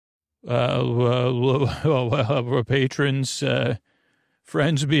patrons,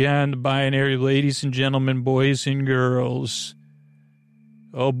 friends beyond the binary, ladies and gentlemen, boys and girls.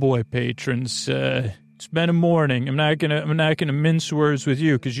 Oh boy, patrons, it's been a morning. I'm not gonna mince words with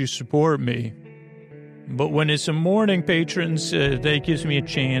you because you support me. But when it's a morning, patrons, that gives me a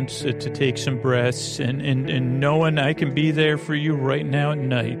chance to take some breaths and knowing I can be there for you right now at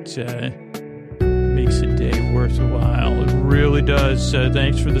night makes a day worthwhile. It really does.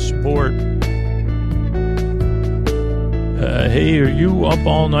 Thanks for the support. Hey, are you up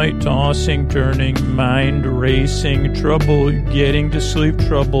all night tossing, turning, mind racing, trouble getting to sleep,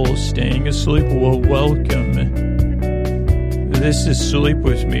 trouble staying asleep? Well, welcome. This is Sleep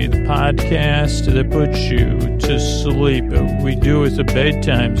With Me, the podcast that puts you to sleep. We do it with a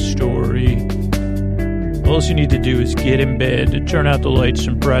bedtime story. All you need to do is get in bed, turn out the lights,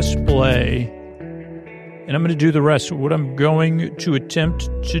 and press play. And I'm going to do the rest. What I'm going to attempt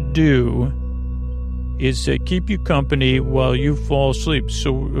to do is keep you company while you fall asleep.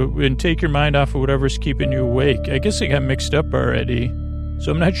 So, and take your mind off of whatever's keeping you awake. I guess I got mixed up already.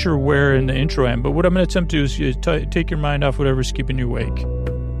 So I'm not sure where in the intro I am, but what I'm going to attempt to do is take your mind off whatever's keeping you awake.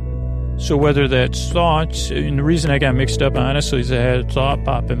 So whether that's thoughts, and the reason I got mixed up, honestly, is I had a thought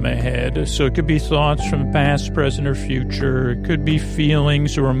pop in my head. So it could be thoughts from past, present, or future. It could be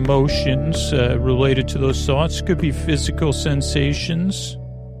feelings or emotions related to those thoughts. It could be physical sensations.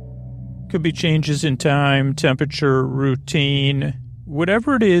 It could be changes in time, temperature, routine.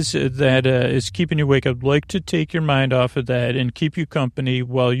 Whatever it is that is keeping you awake, I'd like to take your mind off of that and keep you company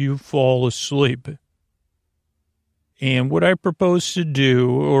while you fall asleep. And what I propose to do,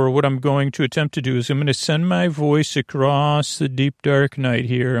 or what I'm going to attempt to do, is I'm going to send my voice across the deep, dark night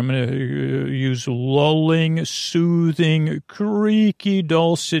here. I'm going to use lulling, soothing, creaky,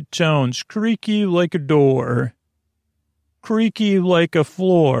 dulcet tones. Creaky like a door. Creaky like a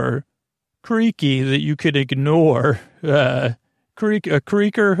floor. Creaky that you could ignore. A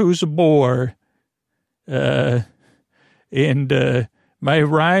creaker who's a bore. And my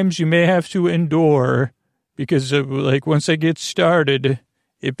rhymes you may have to endure because, once I get started,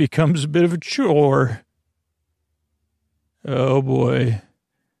 it becomes a bit of a chore. Oh, boy.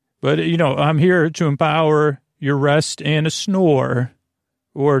 But, I'm here to empower your rest and a snore,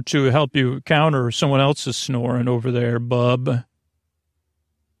 or to help you counter someone else's snoring over there, bub.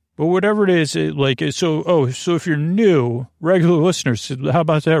 But whatever it is, so if you're new, regular listeners, how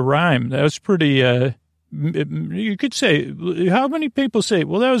about that rhyme? That was pretty, you could say, how many people say,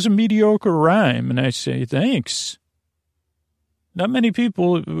 well, that was a mediocre rhyme? And I say, thanks. Not many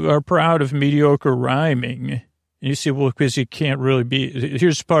people are proud of mediocre rhyming. And you say, well, because it can't really be,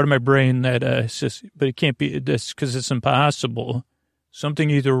 here's part of my brain that says, but it can't be this because it's impossible. Something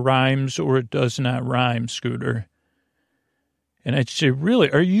either rhymes or it does not rhyme, Scooter. And I'd say,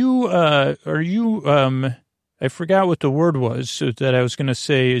 really, are you, I forgot what the word was that I was going to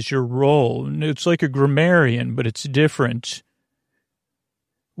say is your role. It's like a grammarian, but it's different.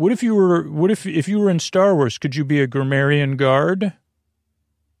 If you were in Star Wars, could you be a grammarian guard?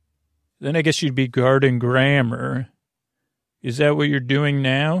 Then I guess you'd be guarding grammar. Is that what you're doing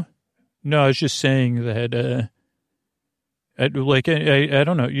now? No, I was just saying that, I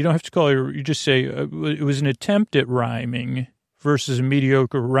don't know. You don't have to call it, you just say it was an attempt at rhyming versus a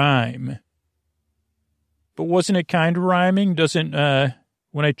mediocre rhyme. But wasn't it kind of rhyming? Doesn't, but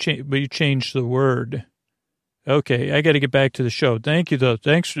you changed the word. Okay, I got to get back to the show. Thank you, though.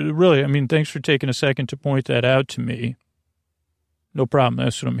 Thanks for taking a second to point that out to me. No problem.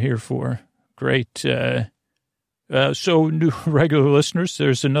 That's what I'm here for. Great. So, new regular listeners,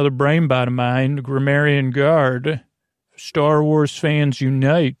 there's another brain bot of mine, Grammarian Guard. Star Wars fans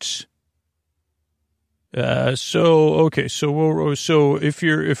unite. So if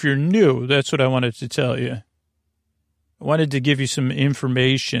you're new, that's what I wanted to tell you. I wanted to give you some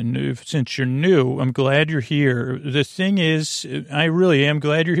information. Since you're new, I'm glad you're here. The thing is, I really am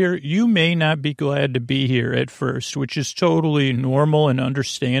glad you're here. You may not be glad to be here at first, which is totally normal and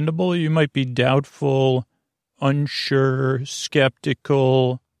understandable. You might be doubtful, unsure,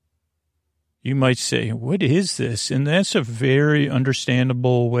 skeptical. You might say, what is this? And that's a very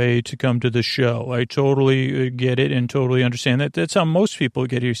understandable way to come to the show. I totally get it and totally understand that. That's how most people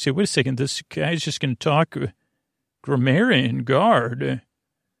get here. You say, wait a second, this guy's just going to talk grammarian guard.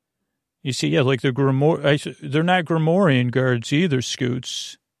 You see, yeah, like they're not grammarian guards either,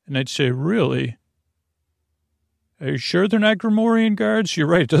 Scoots. And I'd say, really? Are you sure they're not grammarian guards? You're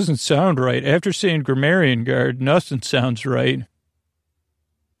right. It doesn't sound right. After saying grammarian guard, nothing sounds right.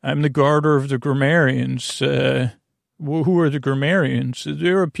 I'm the guarder of the grammarians. Who are the grammarians?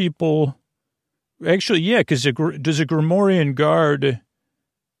 There are people. Actually, yeah, because does a grammarian guard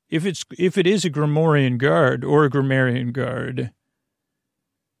if it is a grammarian guard or a grammarian guard,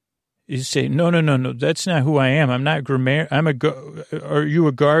 you say, no, that's not who I am. I'm not are you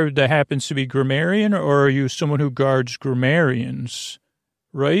a guard that happens to be grammarian, or are you someone who guards grammarians,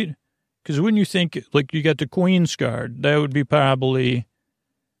 right? Because wouldn't you think, like, you got the Queen's Guard, that would be probably,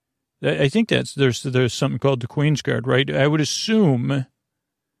 I think there's something called the Queen's Guard, right? I would assume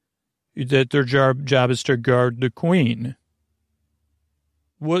that their job is to guard the Queen.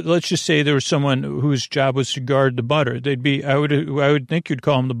 Let's just say there was someone whose job was to guard the butter. I would think you'd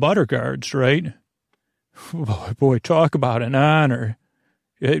call them the butter guards, right? Boy, talk about an honor.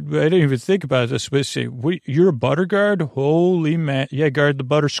 I didn't even think about this, but say, you're a butter guard? Holy man. Yeah, guard the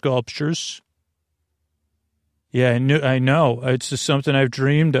butter sculptures. Yeah, I know. It's just something I've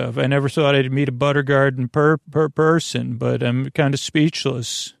dreamed of. I never thought I'd meet a butter guard in per person, but I'm kind of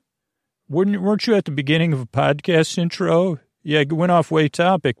speechless. Weren't you at the beginning of a podcast intro? Yeah, it went off way off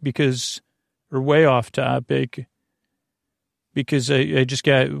topic because I just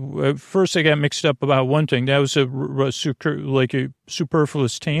first I got mixed up about one thing. That was a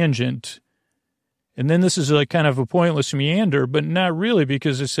superfluous tangent. And then this is like kind of a pointless meander, but not really,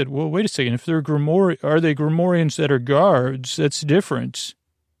 because I said, well, wait a second. If they're are they grammarians that are guards? That's different.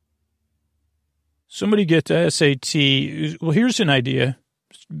 Somebody get the SAT. Well, here's an idea.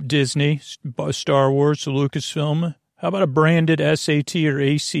 Disney, Star Wars, Lucasfilm. How about a branded SAT or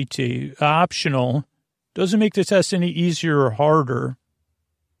ACT? Optional. Doesn't make the test any easier or harder.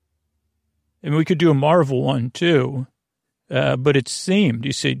 And we could do a Marvel one, too. But it's themed.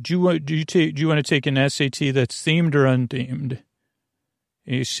 You say, do you want to take an SAT that's themed or unthemed?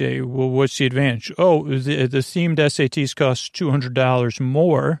 And you say, well, what's the advantage? Oh, the themed SATs cost $200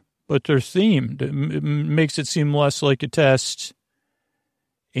 more, but they're themed. It makes it seem less like a test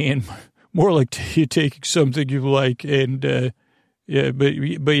and more like you taking something you like. And yeah, but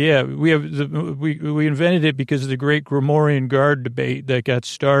yeah, we invented it because of the great grammarian guard debate that got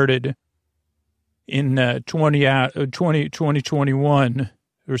started in 2021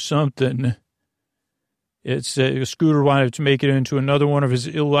 or something. It's Scooter wanted to make it into another one of his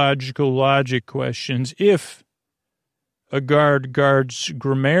illogical logic questions. If a guard guards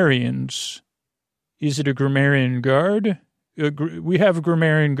grammarians, is it a grammarian guard? We have a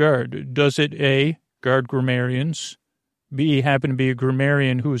grammarian guard. Does it A, guard grammarians, B, happen to be a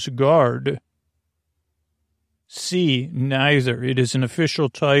grammarian who is a guard, C, neither? It is an official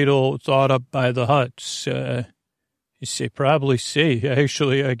title thought up by the Hutts. You say probably C.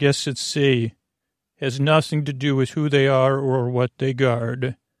 Actually, I guess it's C. Has nothing to do with who they are or what they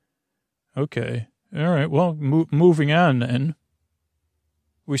guard. Okay. All right. Well, moving on then.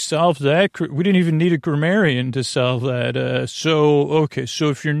 We solved that. We didn't even need a grammarian to solve that. So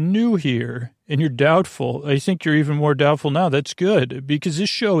if you're new here and you're doubtful, I think you're even more doubtful now. That's good, because this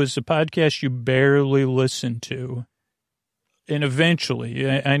show is a podcast you barely listen to. And eventually,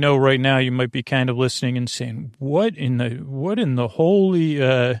 I know right now you might be kind of listening and saying, what in the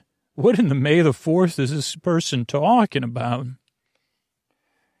May the 4th is this person talking about?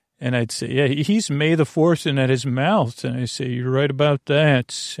 And I'd say, yeah, he's May the 4th and at his mouth. And I say, you're right about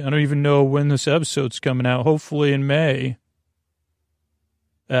that. I don't even know when this episode's coming out, hopefully in May.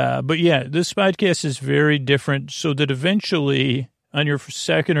 But yeah, this podcast is very different, so that eventually on your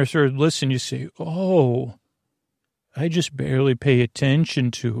second or third listen, you say, oh, I just barely pay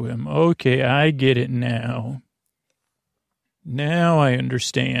attention to him. Okay, I get it now. Now I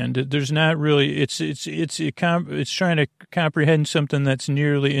understand. There's not really, it's trying to comprehend something that's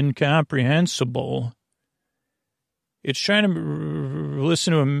nearly incomprehensible. It's trying to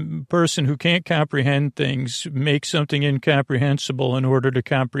listen to a person who can't comprehend things, make something incomprehensible in order to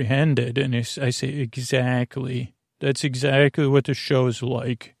comprehend it. And I say, exactly. That's exactly what the show's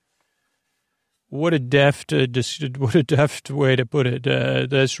like. What a deft way to put it.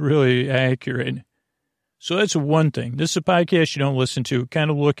 That's really accurate. So that's one thing. This is a podcast you don't listen to.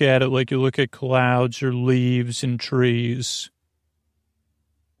 Kind of look at it like you look at clouds or leaves and trees,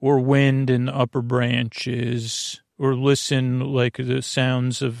 or wind in the upper branches, or listen like the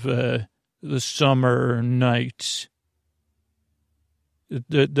sounds of the summer nights.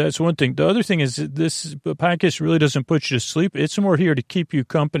 That's one thing. The other thing is that this podcast really doesn't put you to sleep. It's more here to keep you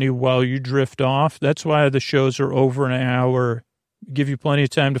company while you drift off. That's why the shows are over an hour. Give you plenty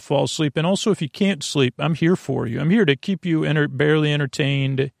of time to fall asleep. And also, if you can't sleep, I'm here for you. I'm here to keep you barely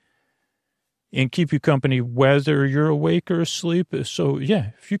entertained and keep you company whether you're awake or asleep. So,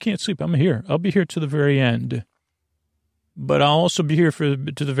 yeah, if you can't sleep, I'm here. I'll be here to the very end. But I'll also be here to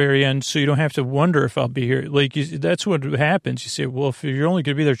the very end, so you don't have to wonder if I'll be here. Like, that's what happens. You say, well, if you're only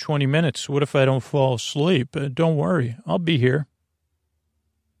going to be there 20 minutes, what if I don't fall asleep? Don't worry. I'll be here.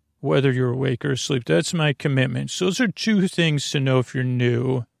 whether you're awake or asleep. That's my commitment. So those are two things to know if you're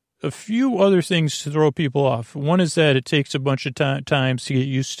new. A few other things to throw people off. One is that it takes a bunch of times to get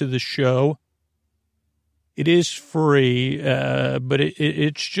used to the show. It is free, but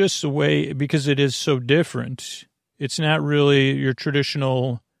it's just the way, because it is so different. It's not really your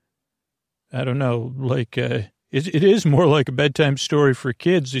traditional, I don't know, like, it is more like a bedtime story for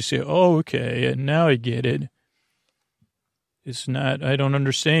kids. You say, oh, okay, and now I get it. It's not, I don't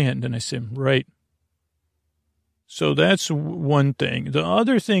understand. And I say, right. So that's one thing. The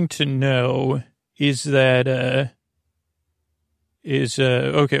other thing to know is that,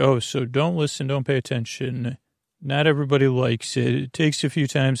 so don't listen, don't pay attention. Not everybody likes it. It takes a few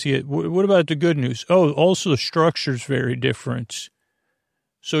times to get, what about the good news? Oh, also the structure's very different.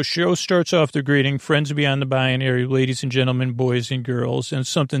 So show starts off the greeting, friends beyond the binary, ladies and gentlemen, boys and girls, and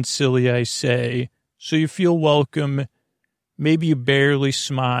something silly I say. So you feel welcome. Maybe you barely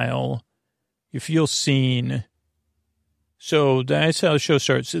smile. You feel seen. So that's how the show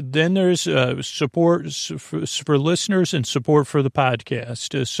starts. Then there's support for listeners and support for the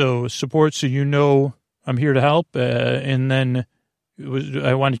podcast. So support so you know I'm here to help, and then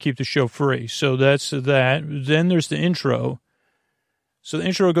I want to keep the show free. So that's that. Then there's the intro. So the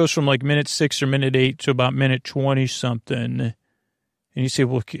intro goes from like minute 6 or minute 8 to about minute 20-something. And you say,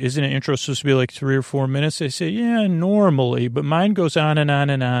 well, isn't an intro supposed to be like 3 or 4 minutes? I say, yeah, normally. But mine goes on and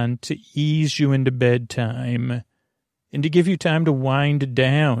on and on to ease you into bedtime and to give you time to wind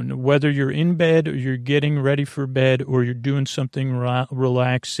down, whether you're in bed or you're getting ready for bed or you're doing something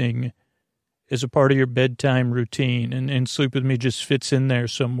relaxing as a part of your bedtime routine. And Sleep With Me just fits in there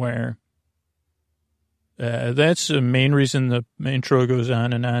somewhere. That's the main reason the intro goes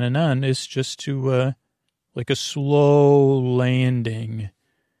on and on and on, is just to, like a slow landing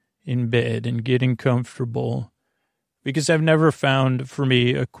in bed and getting comfortable. Because I've never found, for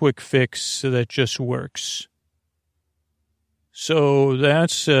me, a quick fix that just works. So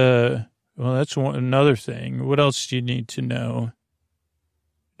that's, another thing. What else do you need to know?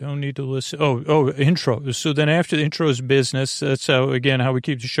 Don't need to listen. Oh, intro. So then after the intro is business. That's how we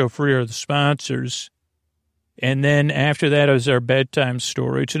keep the show free, are the sponsors. And then after that is our bedtime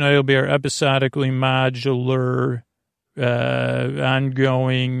story. Tonight will be our episodically modular,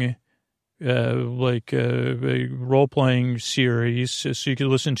 ongoing, a role-playing series. So you can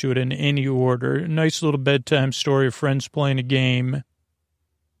listen to it in any order. Nice little bedtime story of friends playing a game.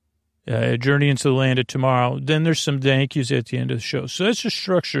 Journey into the Land of Tomorrow. Then there's some thank yous at the end of the show. So that's a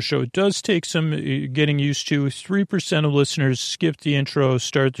structure show. It does take some getting used to. 3% of listeners skip the intro,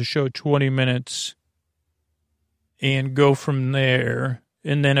 start the show 20 minutes, and go from there.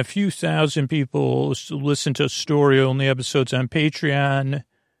 And then a few thousand people listen to story-only episodes on Patreon.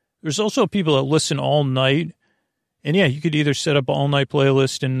 There's also people that listen all night. And, yeah, you could either set up an all-night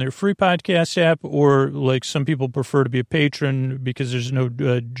playlist in their free podcast app, or, like, some people prefer to be a patron because there's no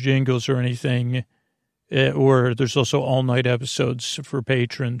jingles or anything. Or there's also all-night episodes for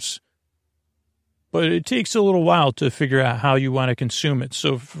patrons. But it takes a little while to figure out how you want to consume it.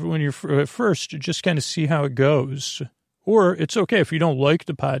 So when you're first, just kind of see how it goes. Or it's okay if you don't like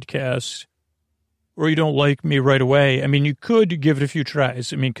the podcast or you don't like me right away. I mean, you could give it a few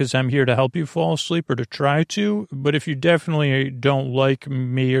tries. I mean, because I'm here to help you fall asleep or to try to. But if you definitely don't like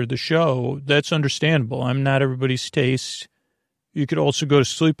me or the show, that's understandable. I'm not everybody's taste. You could also go to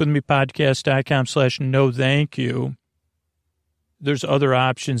sleepwithmepodcast.com/no thank you. There's other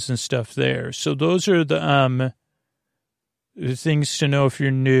options and stuff there. So those are the things to know if you're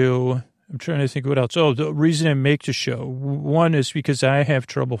new. I'm trying to think what else. Oh, the reason I make the show. One is because I have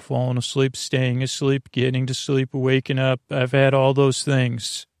trouble falling asleep, staying asleep, getting to sleep, waking up. I've had all those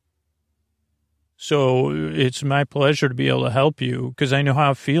things. So it's my pleasure to be able to help you because I know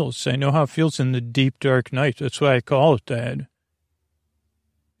how it feels. I know how it feels in the deep, dark night. That's why I call it that.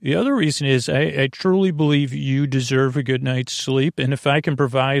 The other reason is I truly believe you deserve a good night's sleep. And if I can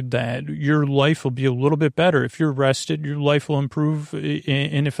provide that, your life will be a little bit better. If you're rested, your life will improve.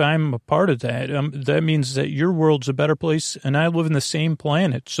 And if I'm a part of that, that means that your world's a better place. And I live in the same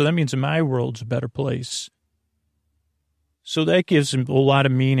planet. So that means my world's a better place. So that gives a lot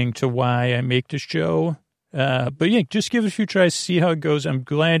of meaning to why I make this show. But yeah, just give it a few tries, see how it goes. I'm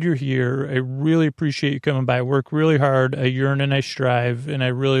glad you're here. I really appreciate you coming by. I work really hard. I yearn and I strive, and I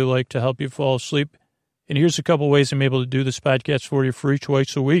really like to help you fall asleep. And here's a couple ways I'm able to do this podcast for you free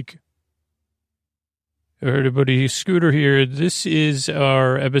twice a week. Everybody, Scooter here. This is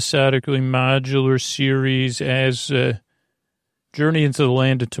our episodically modular series as Journey into the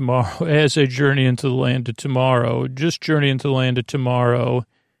Land of Tomorrow. As a Journey into the Land of Tomorrow. Just Journey into the Land of Tomorrow.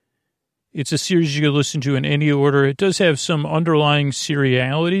 It's a series you can listen to in any order. It does have some underlying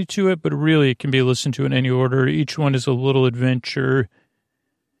seriality to it, but really it can be listened to in any order. Each one is a little adventure.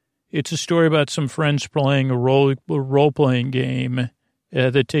 It's a story about some friends playing a role-playing game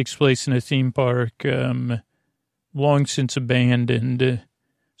that takes place in a theme park, long since abandoned.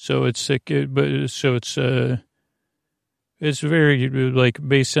 So it's very like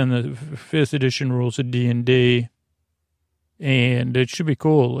based on the 5th edition rules of D&D. And it should be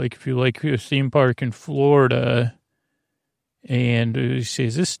cool. Like if you like a theme park in Florida and you say,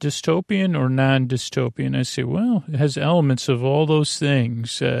 is this dystopian or non-dystopian? I say, well, it has elements of all those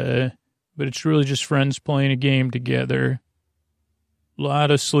things. But it's really just friends playing a game together. A lot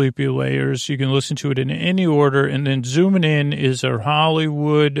of sleepy layers. You can listen to it in any order. And then zooming in is our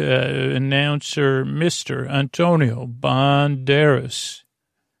Hollywood announcer, Mr. Antonio Banderas.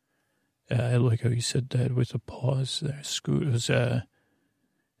 I like how you said that with a pause there. Scooters,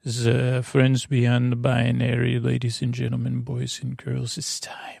 friends beyond the binary, ladies and gentlemen, boys and girls, it's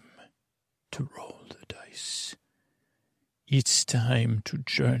time to roll the dice. It's time to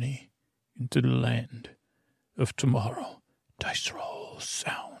journey into the land of tomorrow. Dice roll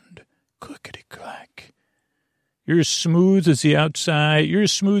sound, clickety-clack. You're as smooth as the outside. You're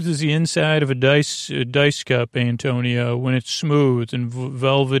as smooth as the inside of a dice cup, Antonio, when it's smooth and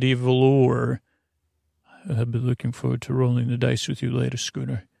velvety velour. I'll be looking forward to rolling the dice with you later,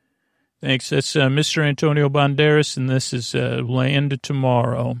 Scooter. Thanks. That's Mr. Antonio Banderas, and this is Land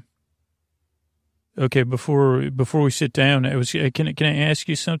Tomorrow. Okay, before we sit down, can I ask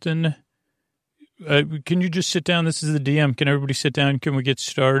you something? Can you just sit down? This is the DM. Can everybody sit down? Can we get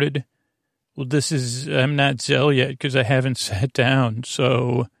started? Well, I'm not Zell yet because I haven't sat down.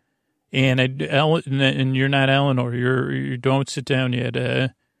 So, and you're not Eleanor. You don't sit down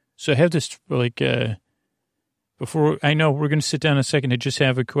yet. So I have this before I know we're going to sit down in a second. I just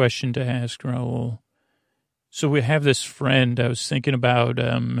have a question to ask Raul. So we have this friend I was thinking about.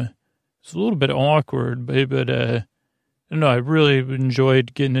 It's a little bit awkward, but I don't know. I really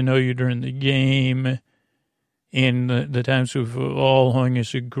enjoyed getting to know you during the game. And the times we've all hung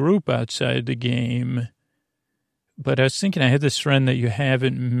as a group outside the game. But I was thinking I had this friend that you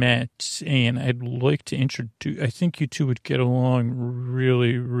haven't met, and I'd like to introduce. I think you two would get along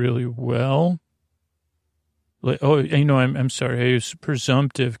really, really well. I'm sorry. I was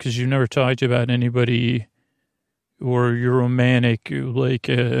presumptive because you never talked about anybody or your romantic,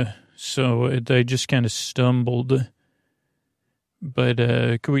 so I just kind of stumbled. But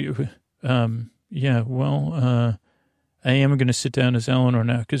could we... Yeah, well, I am going to sit down as Eleanor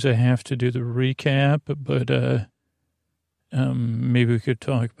now because I have to do the recap, but maybe we could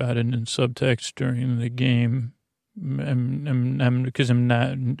talk about it in subtext during the game. Not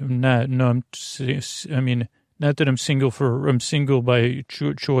that I'm single by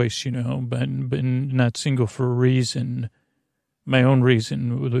choice, but not single for a reason, my own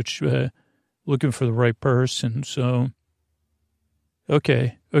reason, which looking for the right person, so...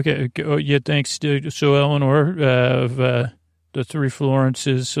 Okay. Oh, yeah, thanks. So Eleanor of the Three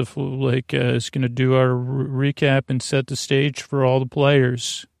Florences is going to do our recap and set the stage for all the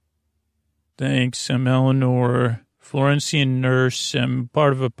players. Thanks. I'm Eleanor, Florentian nurse. I'm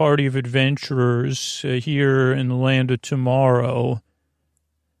part of a party of adventurers here in the land of tomorrow.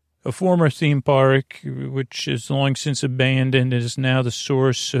 A former theme park, which is long since abandoned, is now the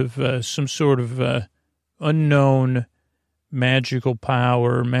source of some sort of unknown magical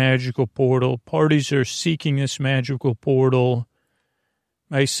power, magical portal. Parties are seeking this magical portal.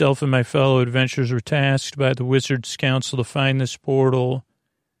 Myself and my fellow adventurers were tasked by the Wizards Council to find this portal,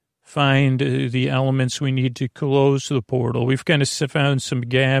 find the elements we need to close the portal. We've kind of found some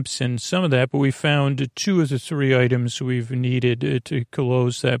gaps in some of that, but we found 2 of the 3 items we've needed to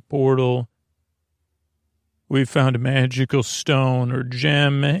close that portal. We found a magical stone or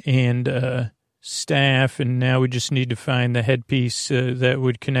gem and staff, and now we just need to find the headpiece that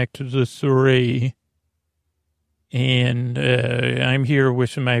would connect to the 3. And I'm here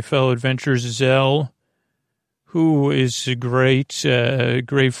with my fellow adventurers, Zell, who is a great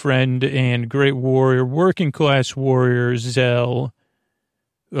friend and great warrior, working-class warrior, Zell.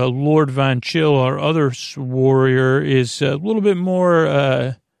 Lord Von Chill, our other warrior, is a little bit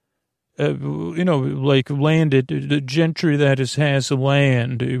more... landed, the gentry that has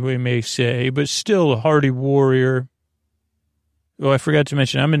land, we may say, but still a hardy warrior. Oh, I forgot to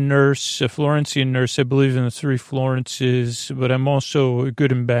mention, I'm a nurse, a Florentian nurse. I believe in the 3 Florences, but I'm also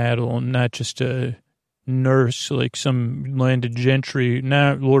good in battle. I'm not just a nurse like some landed gentry,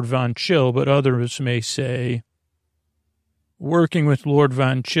 not Lord Von Chill, but others may say. working with Lord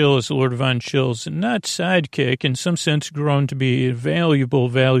Von Chill as Lord Von Chill's not sidekick, in some sense grown to be a valuable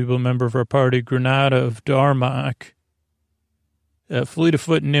member of our party, Granada of Darmok. Fleet of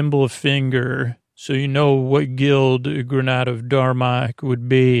foot, nimble of finger, so you know what guild Granada of Darmok would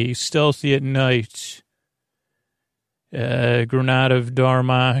be. Stealthy at night, Granada of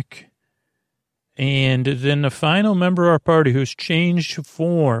Darmok. And then the final member of our party who's changed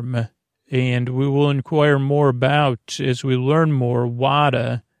form, and we will inquire more about as we learn more,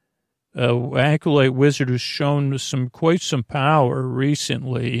 Wada, acolyte wizard who's shown quite some power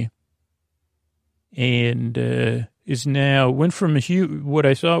recently, and is now went from what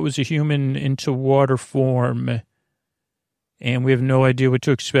I thought was a human into water form, and we have no idea what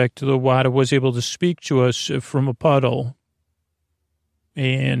to expect. Though Wada was able to speak to us from a puddle.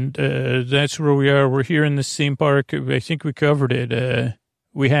 And that's where we are. We're here in this theme park. I think we covered it.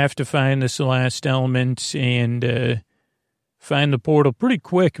 We have to find this last element and find the portal pretty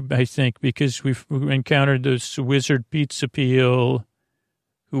quick, I think, because we've encountered this wizard pizza peel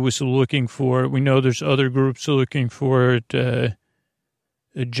who was looking for it. We know there's other groups looking for it. A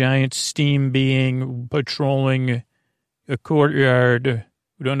giant steam being patrolling a courtyard.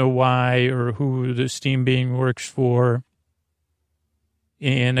 We don't know why or who the steam being works for.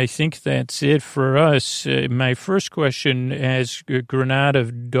 And I think that's it for us. My first question as Granada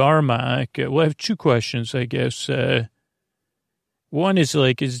of Darmok, well, I have two questions, I guess. One is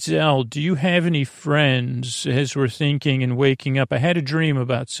Zell, do you have any friends as we're thinking and waking up? I had a dream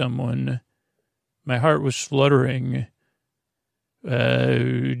about someone. My heart was fluttering.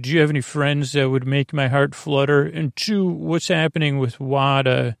 Do you have any friends that would make my heart flutter? And two, what's happening with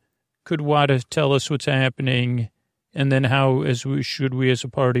Wada? Could Wada tell us what's happening? And then how, should we as a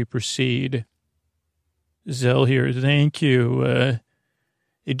party proceed? Zell here, thank you.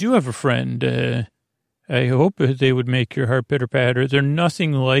 I do have a friend. I hope they would make your heart pitter-patter. They're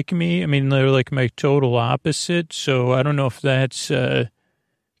nothing like me. I mean, they're like my total opposite. So I don't know if that's, because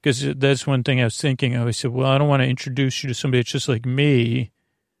that's one thing I was thinking of. I said, well, I don't want to introduce you to somebody that's just like me.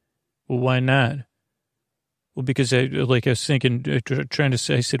 Well, why not? Well, because I was thinking, trying to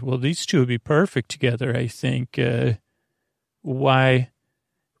say, I said, well, these two would be perfect together, I think. Why,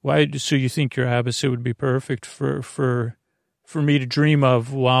 so you think your opposite would be perfect for me to dream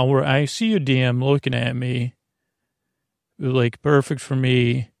of while I see you, DM, looking at me, like perfect for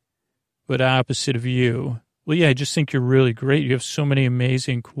me, but opposite of you. Well, yeah, I just think you're really great. You have so many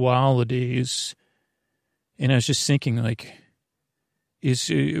amazing qualities. And I was just thinking,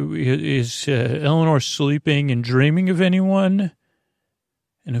 is Eleanor sleeping and dreaming of anyone?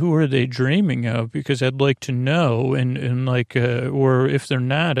 And who are they dreaming of? Because I'd like to know, or if they're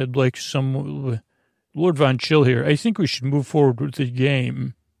not, I'd like some, Lord Von Chill here. I think we should move forward with the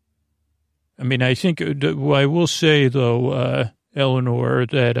game. I mean, I think, I will say though, Eleanor,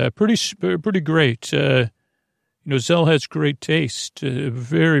 that pretty great. Zell has great taste,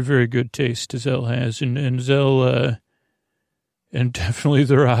 very, very good taste, Zell has, and Zell, and definitely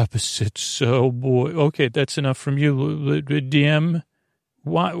they're opposites. So, boy, okay, that's enough from you, DM.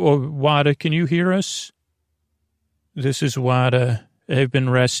 Wada, can you hear us? This is Wada. I've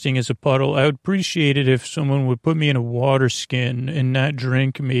been resting as a puddle. I would appreciate it if someone would put me in a water skin and not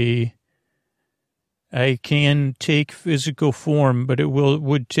drink me. I can take physical form, but it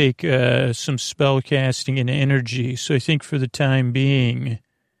would take some spell casting and energy. So I think for the time being,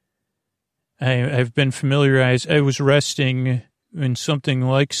 I've been familiarized. I was resting in something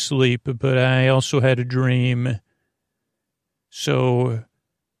like sleep, but I also had a dream. So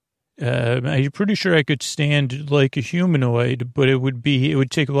I'm pretty sure I could stand like a humanoid, but it would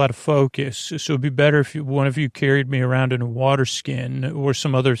take a lot of focus. So it'd be better if one of you carried me around in a water skin or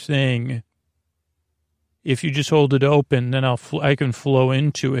some other thing. If you just hold it open, then I can flow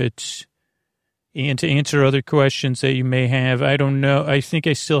into it. And to answer other questions that you may have, I don't know. I think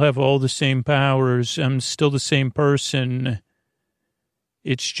I still have all the same powers. I'm still the same person.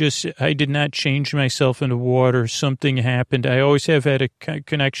 It's just I did not change myself into water. Something happened. I always have had a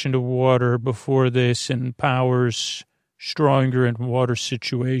connection to water before this and powers stronger in water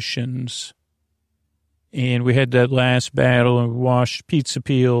situations. And we had that last battle and washed pizza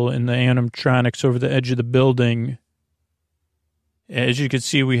peel and the animatronics over the edge of the building. As you can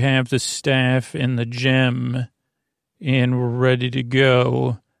see, we have the staff and the gem, and we're ready to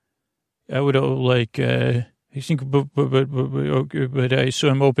go. I would I think, so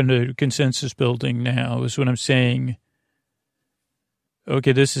I'm open to consensus building now, is what I'm saying.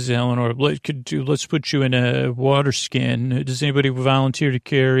 Okay, this is Eleanor. Let's put you in a water skin. Does anybody volunteer to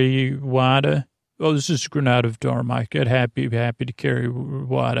carry Wada? Oh, this is Granada of Darmok. I'd happy to carry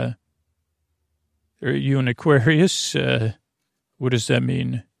Wada. Are you an Aquarius? What does that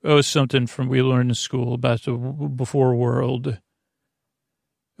mean? Oh, something from we learned in school about the before world.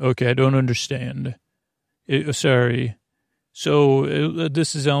 Okay, I don't understand. Sorry. So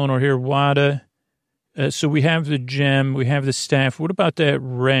this is Eleanor here. Wada. So we have the gem. We have the staff. What about that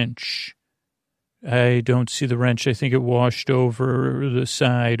wrench? I don't see the wrench. I think it washed over the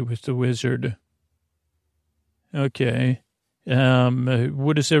side with the wizard. Okay.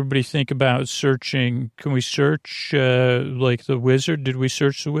 What does everybody think about searching? Can we search, like the wizard? Did we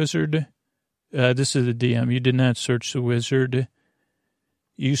search the wizard? This is the DM. You did not search the wizard.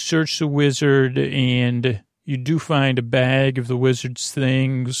 You search the wizard and you do find a bag of the wizard's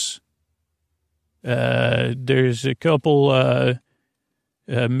things. There's a couple,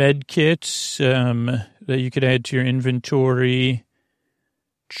 med kits, that you could add to your inventory,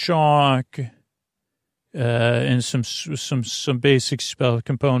 chalk, and some basic spell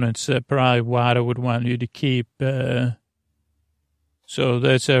components that probably Wada would want you to keep. So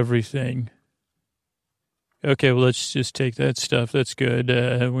that's everything. Okay, well, let's just take that stuff. That's good.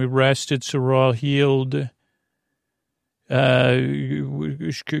 We rested, so we're all healed.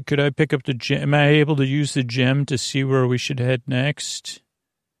 Could I pick up the gem? Am I able to use the gem to see where we should head next?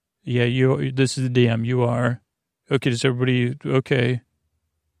 Yeah, this is the DM. You are. Okay, does everybody, okay.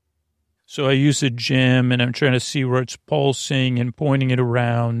 So I use the gem, and I'm trying to see where it's pulsing and pointing it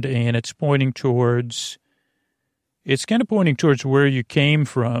around, and it's pointing towards, it's kind of pointing towards where you came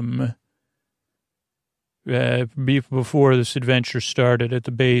from before this adventure started at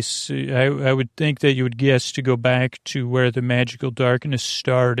the base. I would think that you would guess to go back to where the magical darkness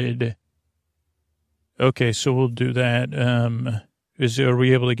started. Okay, so we'll do that. Are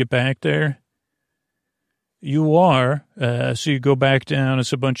we able to get back there? You are. So you go back down.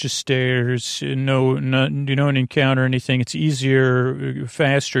 It's a bunch of stairs. You don't encounter anything. It's easier,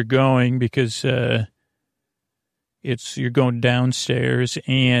 faster going because you're going downstairs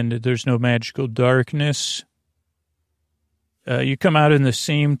and there's no magical darkness. You come out in the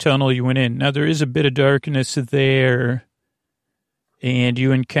same tunnel you went in. Now there is a bit of darkness there, and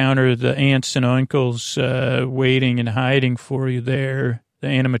you encounter the aunts and uncles waiting and hiding for you there, the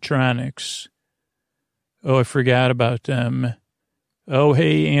animatronics. Oh, I forgot about them. Oh,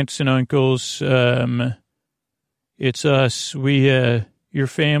 hey, aunts and uncles. It's us. Your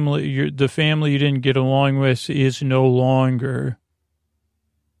family, the family you didn't get along with is no longer.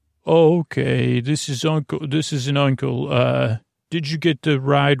 Okay, this is an uncle. Did you get the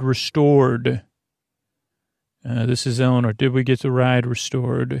ride restored? This is Eleanor. Did we get the ride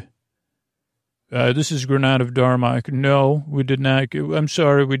restored? This is Granada of Darmok. No, we did not. I'm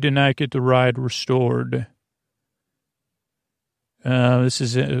sorry, we did not get the ride restored. This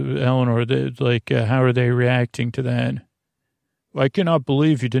is Eleanor. How are they reacting to that? I cannot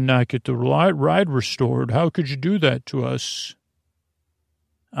believe you did not get the ride restored. How could you do that to us?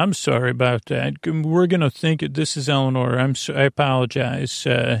 I'm sorry about that. We're going to think this is Eleanor. I apologize.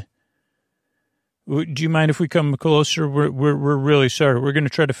 Do you mind if we come closer? We're really sorry. We're going to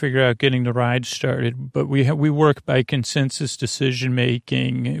try to figure out getting the ride started, but we work by consensus decision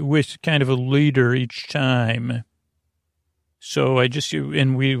making with kind of a leader each time. So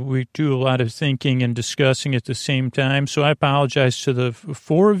we do a lot of thinking and discussing at the same time. So I apologize to the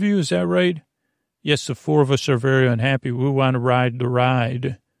four of you. Is that right? Yes, the four of us are very unhappy. We want to ride the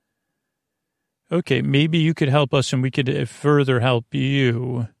ride. Okay, maybe you could help us and we could further help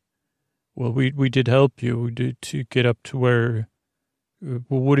you. Well, we did help you to get up to where, well,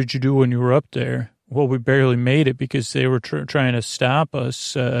 what did you do when you were up there? Well, we barely made it because they were trying to stop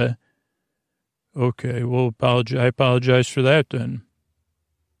us. Okay, well, I apologize for that then.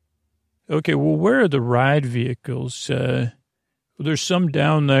 Okay, well, where are the ride vehicles? There's some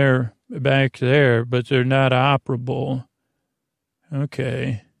down there, back there, but they're not operable.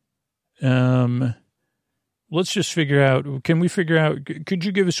 Okay. Let's just figure out, could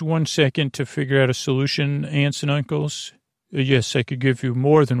you give us 1 second to figure out a solution, aunts and uncles? Yes, I could give you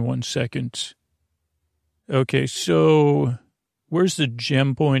more than 1 second. Okay, so where's the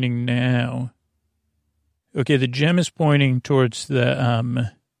gem pointing now? Okay, the gem is pointing towards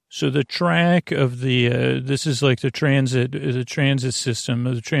so the track of this is like the transit system,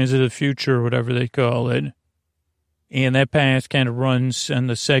 the transit of the future, or whatever they call it. And that path kind of runs on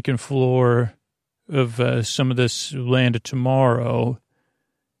the second floor of some of this Land of Tomorrow.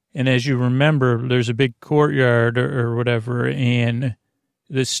 And as you remember, there's a big courtyard or whatever, and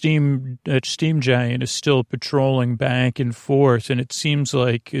the steam giant is still patrolling back and forth, and it seems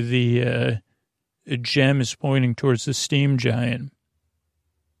like the gem is pointing towards the steam giant.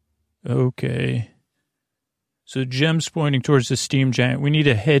 Okay. So the gem's pointing towards the steam giant. We need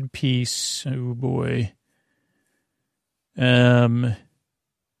a headpiece. Oh, boy. Do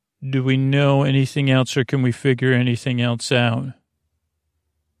we know anything else, or can we figure anything else out?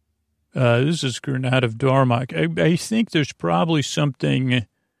 This is Granat of Darmok. I think there's probably something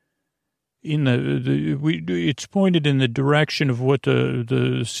in it's pointed in the direction of what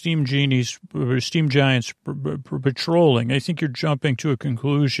the steam genies or steam giants patrolling. I think you're jumping to a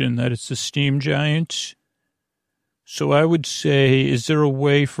conclusion that it's the steam giants. So I would say, is there a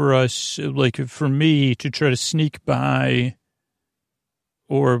way for us, like for me, to try to sneak by,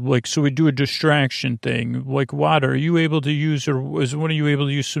 or like, so we do a distraction thing? Like, Water, are you able to use, or is one of you able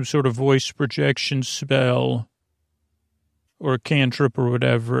to use some sort of voice projection spell or a cantrip or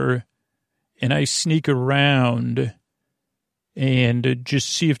whatever? And I sneak around and just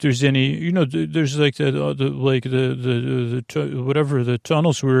see if there's any, there's like whatever the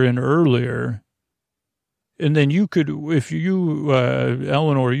tunnels we were in earlier. And then you could, if you,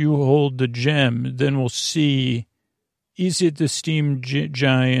 Eleanor, you hold the gem, then we'll see, is it the steam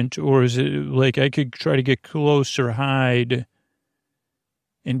giant, or is it like I could try to get closer, hide,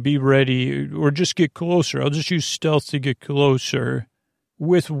 and be ready, or just get closer. I'll just use stealth to get closer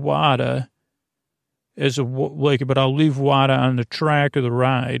with Wada but I'll leave Wada on the track of the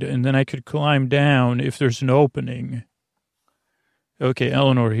ride, and then I could climb down if there's an opening. Okay,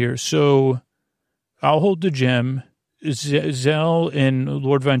 Eleanor here. So I'll hold the gem. Zell and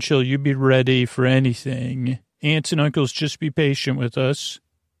Lord Von Chill, you be ready for anything. Aunts and uncles, just be patient with us.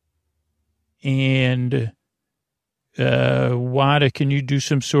 And Wada, can you do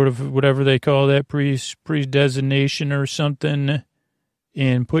some sort of whatever they call that, pre-designation or something,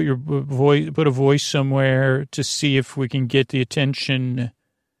 and put a voice somewhere to see if we can get the attention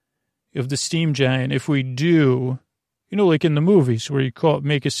of the steam giant. If we do, like in the movies where you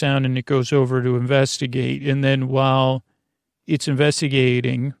make a sound and it goes over to investigate, and then while it's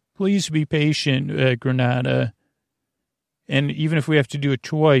investigating, please be patient, Granada. And even if we have to do it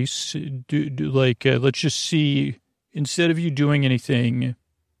twice, let's just see, instead of you doing anything,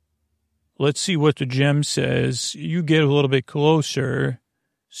 let's see what the gem says. You get a little bit closer,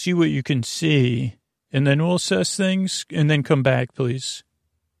 see what you can see, and then we'll assess things, and then come back, please.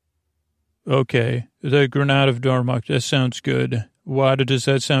 Okay, the Granat of Darmok, that sounds good. Wada, does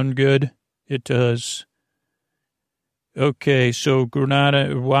that sound good? It does. Okay, so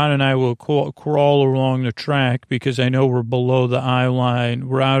Wada and I will crawl along the track because I know we're below the eye line.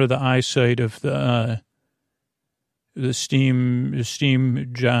 We're out of the eyesight of the steam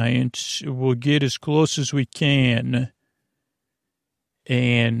giants. We'll get as close as we can,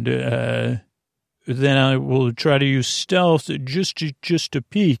 and then I will try to use stealth just to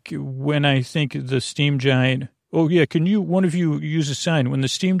peek when I think the steam giant. Oh yeah, can one of you use a sign when the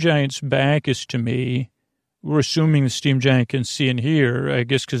steam giant's back is to me? We're assuming the steam giant can see and hear, I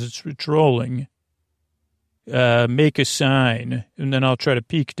guess, because it's patrolling. Make a sign, and then I'll try to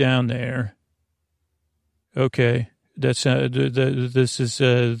peek down there. Okay, that's this is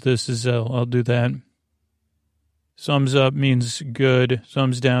I'll do that. Thumbs up means good.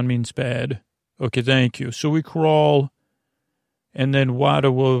 Thumbs down means bad. Okay, thank you. So we crawl, and then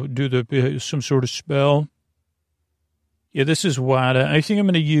Wada will do some sort of spell. Yeah, this is Wada. I think I'm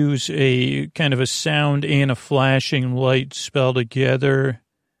going to use a kind of a sound and a flashing light spell together.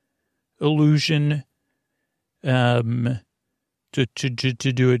 Illusion. To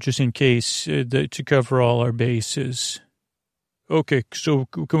do it just in case, to cover all our bases. Okay, so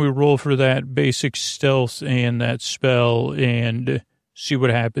can we roll for that basic stealth and that spell and see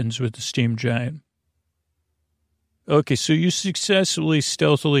what happens with the steam giant? Okay, so you successfully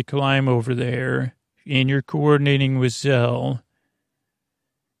stealthily climb over there, and you're coordinating with Zell,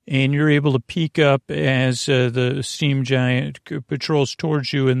 and you're able to peek up as the steam giant patrols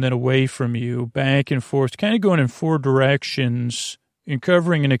towards you and then away from you, back and forth, kind of going in four directions and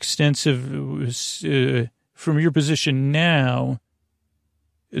covering an extensive, from your position now,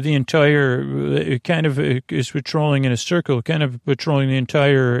 the entire, kind of is patrolling in a circle, kind of patrolling the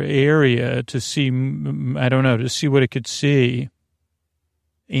entire area to see, to see what it could see.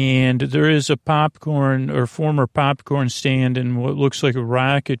 And there is a popcorn or former popcorn stand in what looks like a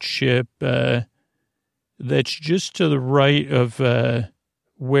rocket ship that's just to the right of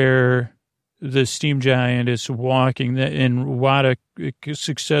where the steam giant is walking. And Wada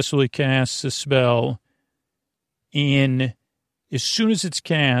successfully casts a spell. And as soon as it's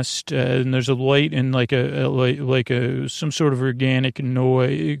cast, and there's a light and like some sort of organic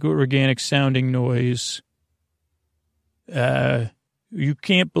sounding noise. You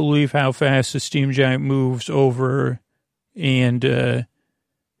can't believe how fast the steam giant moves over and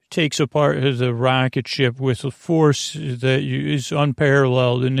takes apart the rocket ship with a force that is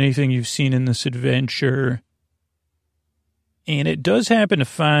unparalleled in anything you've seen in this adventure. And it does happen to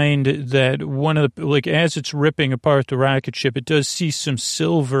find that one of the, like, as it's ripping apart the rocket ship, it does see some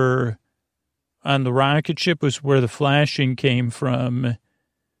silver on the rocket ship was where the flashing came from.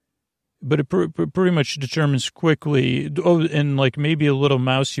 But it pretty much determines quickly. Oh, and like maybe a little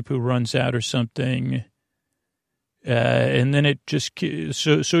mousy poo runs out or something. And then it just,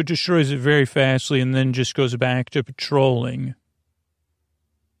 so it destroys it very fastly and then just goes back to patrolling.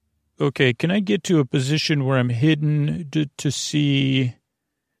 Okay, can I get to a position where I'm hidden to see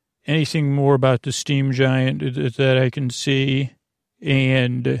anything more about the steam giant that I can see?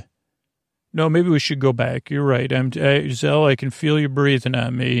 And no, maybe we should go back. You're right. Zell, I can feel you breathing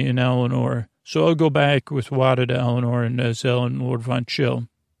on me and Eleanor. So I'll go back with Wada to Eleanor and Zell and Lord Von Chill.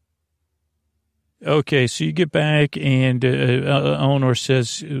 Okay, so you get back and Eleanor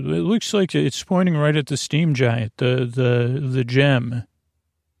says, it looks like it's pointing right at the steam giant, the gem.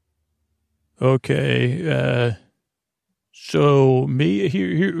 Okay, so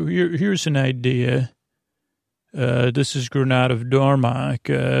here's an idea. This is Granat of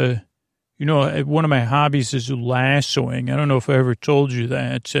Darmok. One of my hobbies is lassoing. I don't know if I ever told you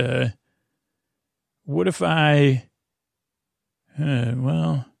that. What if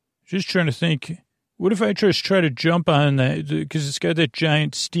just trying to think. What if I just try to jump on that, because it's got that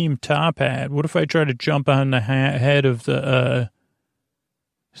giant steam top hat. What if I try to jump on the head of the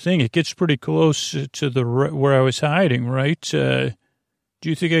thing? It gets pretty close to where I was hiding, right? Do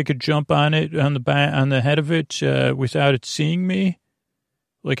you think I could jump on it, on the head of it, without it seeing me?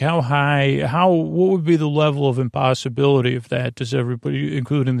 Like what would be the level of impossibility of that? Does everybody,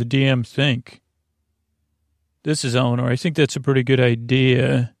 including the DM, think? This is Eleanor. I think that's a pretty good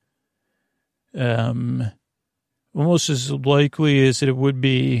idea. Almost as likely as it would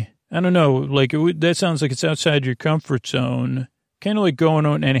be, I don't know, like that sounds like it's outside your comfort zone. Kind of like going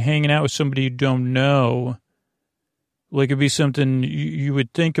on and hanging out with somebody you don't know. Like it'd be something you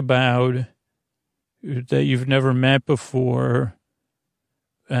would think about that you've never met before.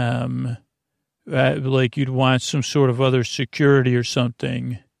 Like you'd want some sort of other security or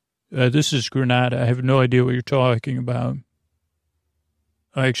something. This is Granada. I have no idea what you're talking about.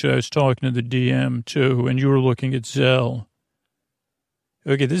 Actually, I was talking to the DM, too, and you were looking at Zell.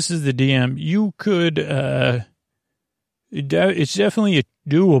 Okay, this is the DM. You could, it's definitely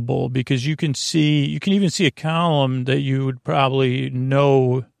doable because you can even see a column that you would probably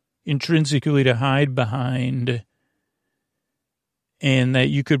know intrinsically to hide behind, and that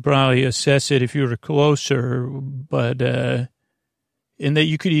you could probably assess it if you were closer, but, and that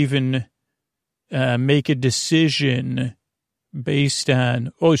you could even make a decision based on,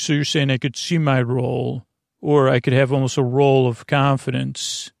 so you're saying I could see my role, or I could have almost a role of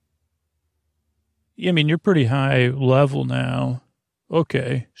confidence. I mean, you're pretty high level now.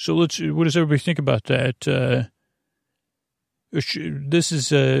 Okay, so what does everybody think about that? This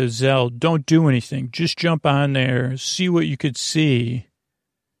is Zell. Don't do anything. Just jump on there, see what you could see.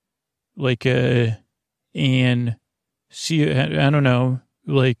 Like, and see, I don't know,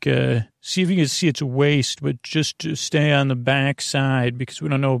 like, see if you can see its waist, but just to stay on the back side because we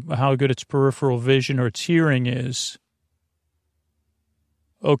don't know how good its peripheral vision or its hearing is.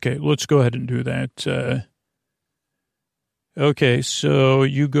 Okay, let's go ahead and do that. Okay, so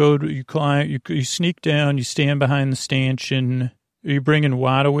you climb, you sneak down, you stand behind the stanchion. Are you bringing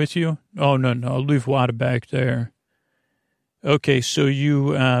Wada with you? Oh, no, I'll leave Wada back there. Okay, so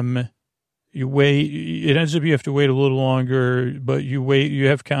you wait. It ends up you have to wait a little longer, but you wait. You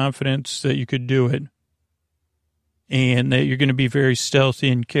have confidence that you could do it, and that you're going to be very stealthy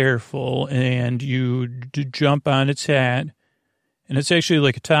and careful. And you jump on its hat, and it's actually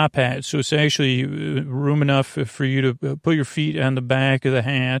like a top hat, so it's actually room enough for you to put your feet on the back of the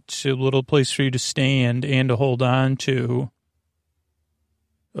hat, a little place for you to stand and to hold on to.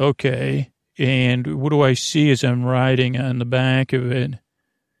 Okay, and what do I see as I'm riding on the back of it?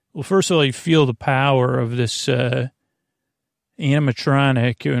 Well, first of all, you feel the power of this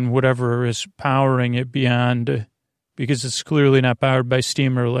animatronic and whatever is powering it beyond, because it's clearly not powered by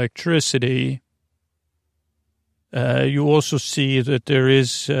steam or electricity. You also see that there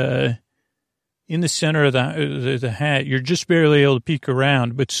is, in the center of the hat, you're just barely able to peek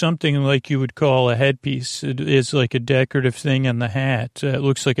around, but something like you would call a headpiece. It is like a decorative thing on the hat. It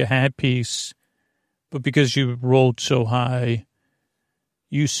looks like a hat piece, but because you rolled so high,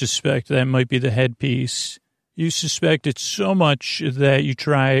 you suspect that might be the headpiece. You suspect it so much that you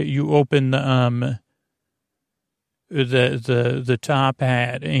open the top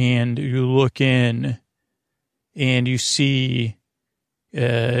hat and you look in and you see,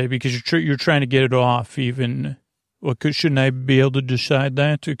 because you're trying to get it off even. Well, shouldn't I be able to decide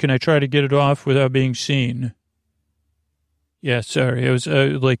that? Can I try to get it off without being seen? Yeah, sorry. It was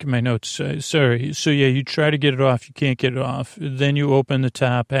like my notes. Sorry. So, yeah, you try to get it off. You can't get it off. Then you open the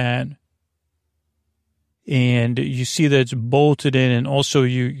top hat and you see that it's bolted in. And also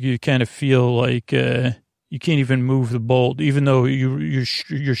you kind of feel like you can't even move the bolt, even though your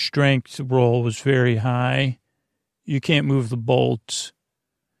strength roll was very high. You can't move the bolt.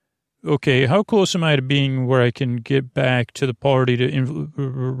 Okay, how close am I to being where I can get back to the party to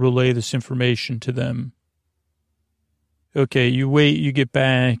relay this information to them? Okay, you wait, you get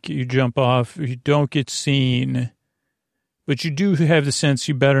back, you jump off, you don't get seen, but you do have the sense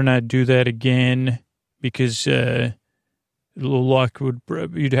you better not do that again because you'd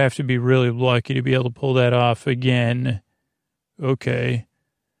have to be really lucky to be able to pull that off again. Okay.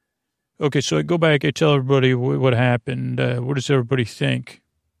 Okay, so I go back, I tell everybody what happened. What does everybody think?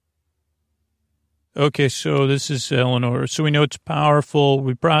 Okay, so this is Eleanor. So we know it's powerful.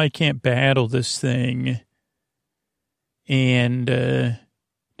 We probably can't battle this thing. And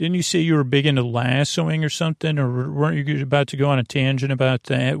didn't you say you were big into lassoing or something? Or weren't you about to go on a tangent about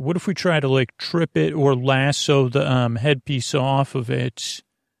that? What if we try to, like, trip it or lasso the headpiece off of it?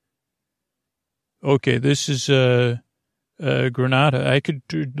 Okay, this is Granada. I could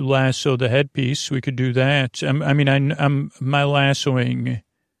lasso the headpiece. We could do that. I'm my lassoing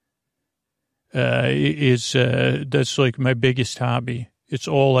is that's like my biggest hobby. It's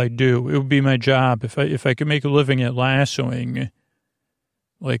all I do. It would be my job if I could make a living at lassoing.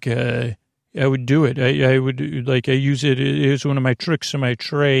 Like I would do it. I would like I use it. It is one of my tricks of my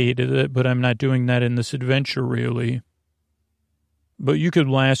trade, but I'm not doing that in this adventure really. But you could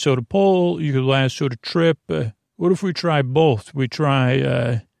lasso to pull. You could lasso to trip. What if we try both? We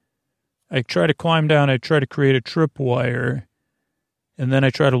try. I try to climb down. I try to create a trip wire, and then I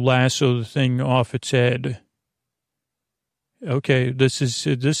try to lasso the thing off its head. Okay, this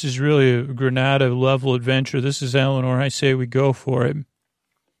is really a Granada level adventure. This is Eleanor. I say we go for it.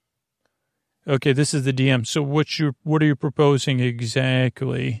 Okay, this is the DM. So what are you proposing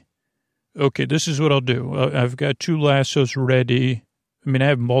exactly? Okay, this is what I'll do. I've got 2 lassos ready. I mean, I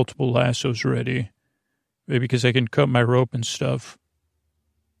have multiple lassos ready. Maybe because I can cut my rope and stuff.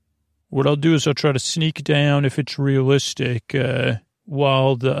 What I'll do is I'll try to sneak down if it's realistic,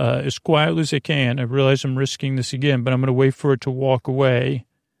 while as quietly as I can. I realize I'm risking this again, but I'm going to wait for it to walk away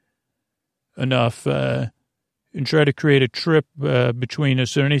enough and try to create a trip between us.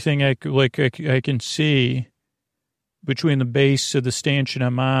 Is there anything I can see between the base of the stanchion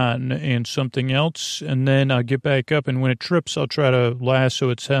I'm on and something else? And then I'll get back up, and when it trips, I'll try to lasso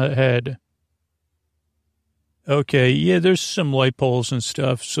its head. Okay, yeah, there's some light poles and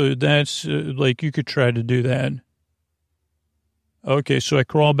stuff, so that's, you could try to do that. Okay, so I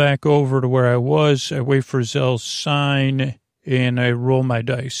crawl back over to where I was, I wait for Zell's sign, and I roll my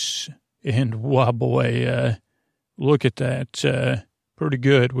dice. And, wow, boy, look at that, pretty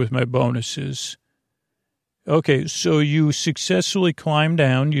good with my bonuses. Okay, so you successfully climb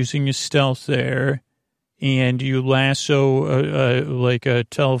down using your stealth there, and you lasso, a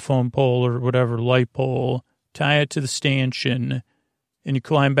telephone pole or whatever, light pole, tie it to the stanchion, and you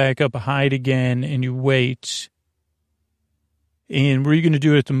climb back up, hide again, and you wait. And were you going to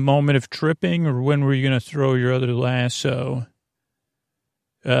do it at the moment of tripping, or when were you going to throw your other lasso?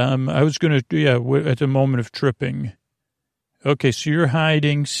 I was going to, at the moment of tripping. Okay, so you're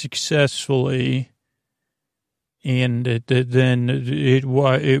hiding successfully, and then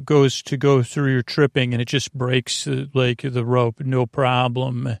it goes to go through your tripping, and it just breaks, the rope, no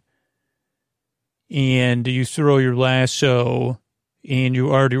problem. And you throw your lasso, and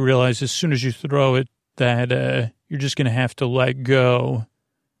you already realize as soon as you throw it that you're just going to have to let go,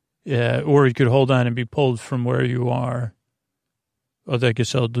 or you could hold on and be pulled from where you are. Oh, I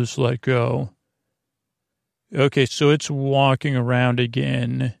guess I'll just let go. Okay, so it's walking around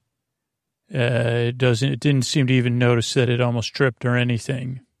again. It didn't seem to even notice that it almost tripped or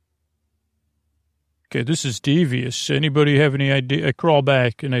anything. Okay, this is devious. Anybody have any idea? I crawl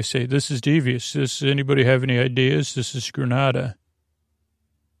back and I say, this is devious. Anybody have any ideas? This is Granada.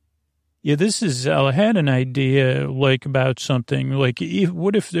 Yeah, I had an idea, about something,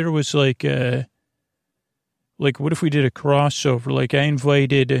 what if there was, what if we did a crossover? I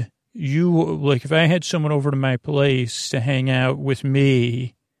invited you, if I had someone over to my place to hang out with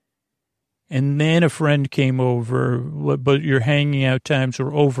me, and then a friend came over, but your hanging out times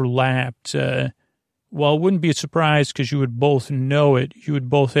were overlapped, well, it wouldn't be a surprise because you would both know it. You would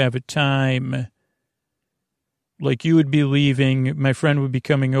both have a time. You would be leaving, my friend would be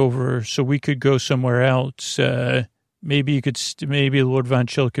coming over, so we could go somewhere else. Maybe maybe Lord Von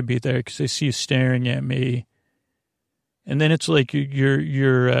Chill could be there because I see you staring at me. And then it's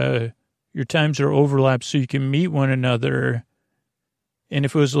your times are overlapped so you can meet one another, And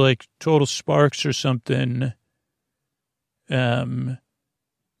if it was like Total Sparks or something, you know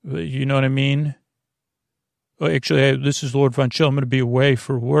what I mean? Well, actually, this is Lord Von Chill. I'm going to be away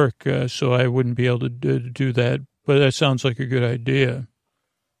for work, so I wouldn't be able to do that. But that sounds like a good idea.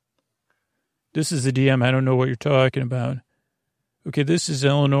 This is the DM. I don't know what you're talking about. Okay, this is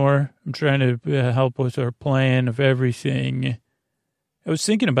Eleanor. I'm trying to help with our plan of everything. I was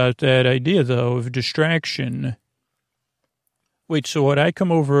thinking about that idea, though, of distraction. Wait, so would I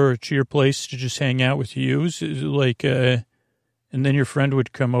come over to your place to just hang out with you? Is it like, and then your friend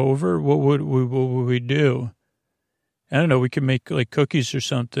would come over? What would we do? I don't know. We could make like cookies or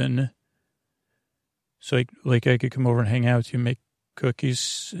something. So I could come over and hang out with you, and make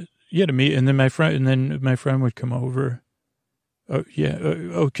cookies. Yeah, to meet, and then my friend would come over. Oh yeah.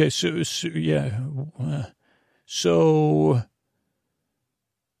 Okay. So yeah. So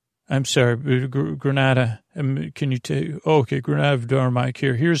I'm sorry, Granada. Can you take? Oh, okay, Granada of Darmike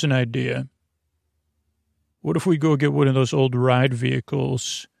here. Here's an idea. What if we go get one of those old ride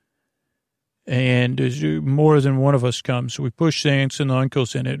vehicles, and more than one of us comes? We push the aunts and the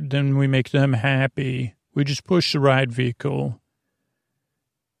uncles in it. Then we make them happy. We just push the ride vehicle,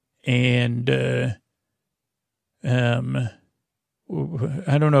 and I don't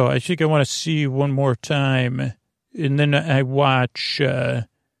know. I think I want to see one more time, and then I watch. Can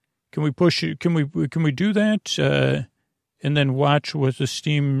we push it? Can we do that? And then watch what the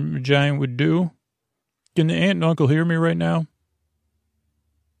steam giant would do? Can the aunt and uncle hear me right now?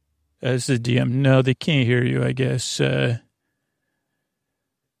 As the DM, no, they can't hear you, I guess.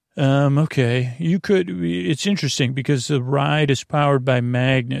 Okay. You could, it's interesting because the ride is powered by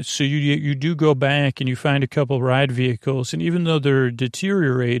magnets. So you do go back and you find a couple ride vehicles. And even though they're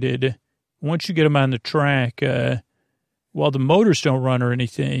deteriorated, once you get them on the track, while the motors don't run or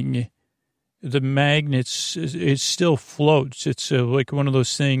anything, the magnets, it still floats. It's like one of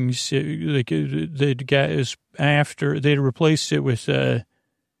those things, like they replaced it with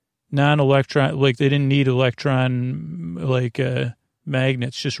non-electron, like they didn't need electron, like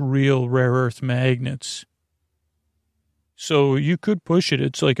magnets, just real rare earth magnets. So you could push it.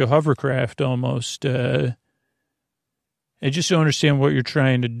 It's like a hovercraft almost. I just don't understand what you're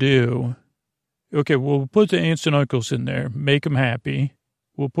trying to do. Okay, we'll put the aunts and uncles in there, make them happy.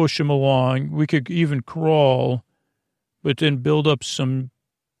 We'll push them along. We could even crawl, but then build up some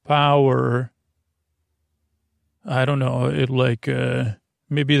power. I don't know.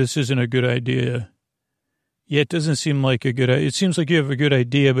 Maybe this isn't a good idea. Yeah, it doesn't seem like a good idea. It seems like you have a good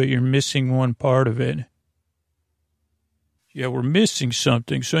idea, but you're missing one part of it. Yeah, we're missing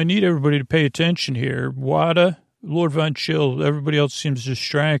something. So I need everybody to pay attention here. Wada, Lord Von Chill, everybody else seems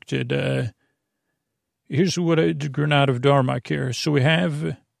distracted. Here's what I did, Granada of Darmok here. So we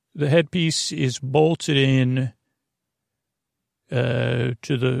have the headpiece is bolted in to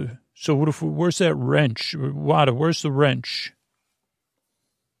the. So what if? Where's that wrench? Wada, where's the wrench?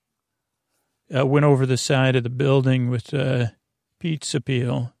 Went over the side of the building with pizza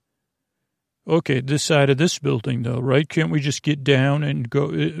peel. Okay, this side of this building though, right? Can't we just get down and go?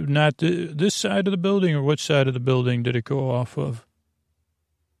 Not this side of the building, or what side of the building did it go off of?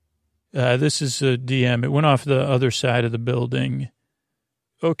 This is a DM. It went off the other side of the building.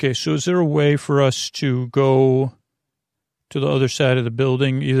 Okay, so is there a way for us to go to the other side of the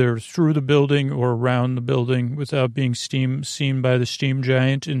building, either through the building or around the building without being seen by the steam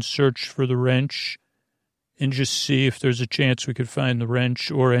giant, and search for the wrench and just see if there's a chance we could find the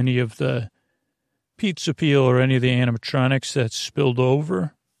wrench or any of the pizza peel or any of the animatronics that's spilled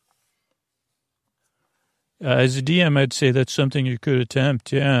over? As a DM, I'd say that's something you could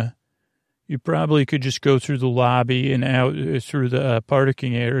attempt, yeah. You probably could just go through the lobby and out through the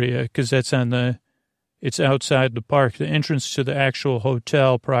parking area, because it's outside the park. The entrance to the actual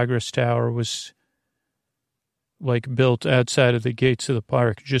hotel, Progress Tower, was like built outside of the gates of the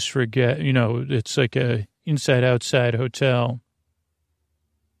park. Just forget, it's like a inside-outside hotel.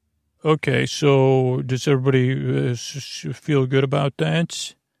 Okay, so does everybody feel good about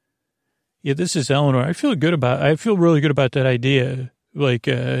that? Yeah, this is Eleanor. I feel really good about that idea.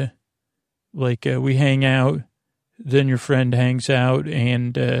 We hang out, then your friend hangs out,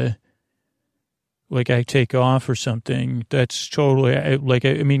 and I take off or something. That's totally I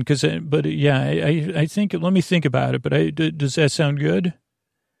think. Let me think about it. But does that sound good?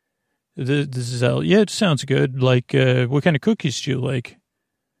 This is yeah, it sounds good. What kind of cookies do you like?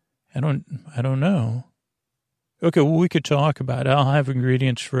 I don't know. Okay, well, we could talk about it. I'll have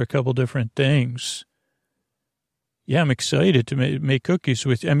ingredients for a couple different things. Yeah, I'm excited to make cookies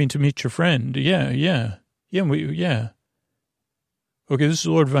to meet your friend. Yeah. Okay, this is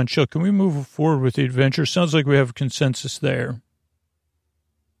Lord Von Chill. Can we move forward with the adventure? Sounds like we have a consensus there.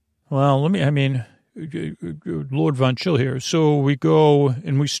 Well, Lord Von Chill here. So we go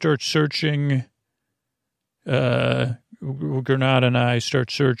and we start searching. Granada and I start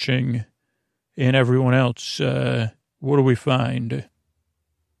searching, and everyone else. What do we find?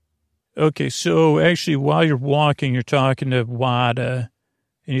 Okay, so actually, while you're walking, you're talking to Wada,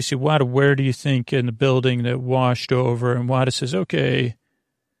 and you say, Wada, where do you think in the building that washed over? And Wada says, okay.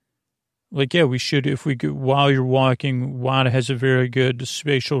 Like, yeah, we should, if we could, while you're walking, Wada has a very good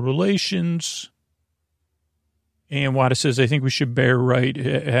spatial relations. And Wada says, I think we should bear right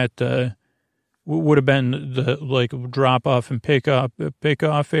at the, what would have been the, like, drop off and pick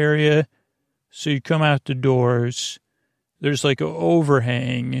off area. So you come out the doors, there's like an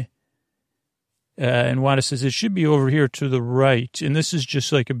overhang. And Wada says, it should be over here to the right. And this is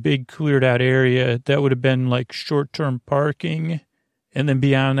just like a big cleared out area. That would have been like short-term parking. And then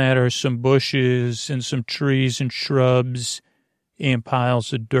beyond that are some bushes and some trees and shrubs and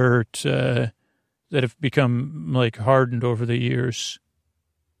piles of dirt that have become like hardened over the years.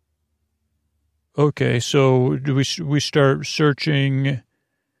 Okay, so do we start searching,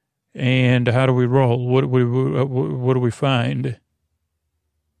 and how do we roll? What do we find?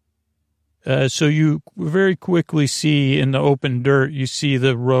 So you very quickly see in the open dirt, you see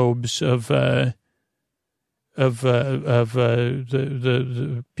the robes of the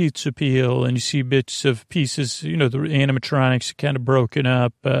pizza peel, and you see bits of pieces, you know, the animatronics kind of broken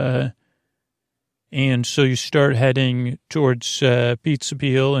up. And so you start heading towards pizza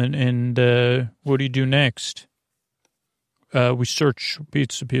peel, and what do you do next? We search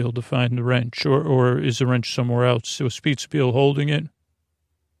pizza peel to find the wrench, or is the wrench somewhere else? So is pizza peel holding it?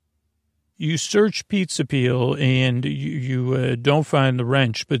 You search pizza peel and you don't find the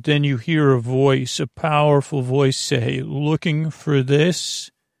wrench, but then you hear a voice, a powerful voice say, looking for this.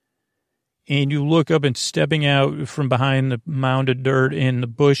 And you look up, and stepping out from behind the mound of dirt and the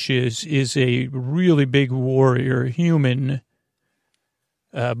bushes is a really big warrior, human,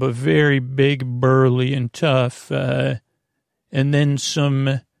 but very big, burly, and tough. And then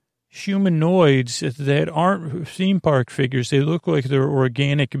some humanoids that aren't theme park figures. They look like they're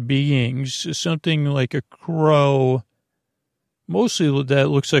organic beings, something like a crow. Mostly that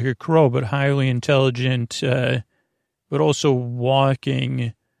looks like a crow, but highly intelligent, but also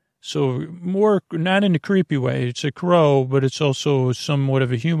walking. So more, not in a creepy way. It's a crow, but it's also somewhat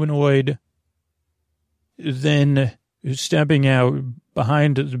of a humanoid. Then stepping out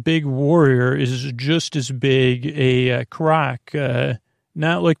behind the big warrior is just as big a croc,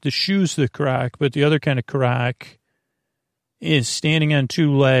 not like the shoes the croc, but the other kind of croc, is standing on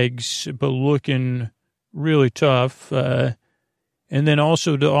two legs, but looking really tough. And then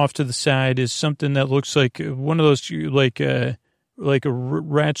also off to the side is something that looks like one of those, like a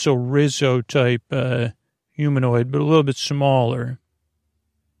Ratso Rizzo type humanoid, but a little bit smaller.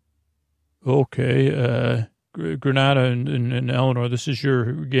 Okay, Granada and Eleanor, this is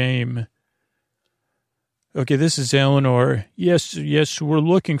your game. Okay, this is Eleanor. Yes, we're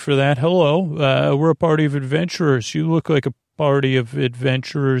looking for that. Hello, we're a party of adventurers. You look like a party of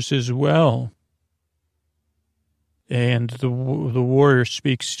adventurers as well. And the warrior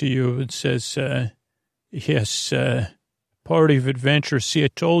speaks to you and says, yes, party of adventurers. See, I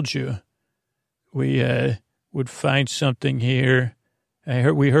told you we would find something here.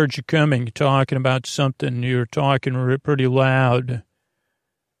 We heard you coming, talking about something. You were talking pretty loud.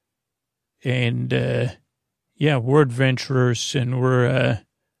 And, yeah, we're adventurers, and we're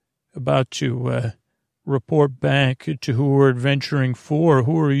about to report back to who we're adventuring for.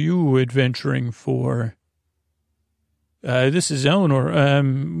 Who are you adventuring for? This is Eleanor.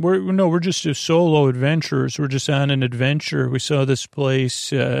 We're just a solo adventurers. We're just on an adventure. We saw this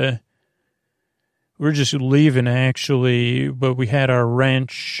place. We're just leaving, actually, but we had our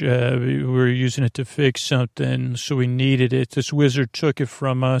wrench. We were using it to fix something, so we needed it. This wizard took it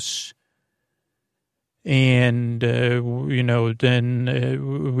from us. And,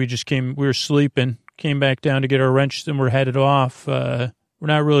 then we just we were sleeping, came back down to get our wrench, then we're headed off. We're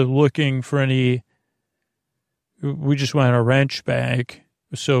not really looking for any, we just want our wrench back.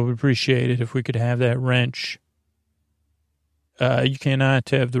 So we appreciate it if we could have that wrench. You cannot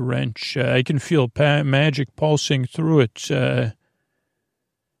have the wrench. I can feel magic pulsing through it. And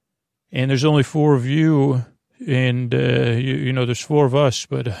there's only 4 of you. And, there's 4 of us,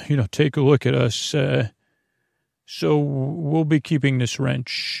 but, take a look at us. So we'll be keeping this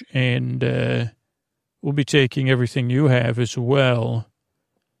wrench, and we'll be taking everything you have as well.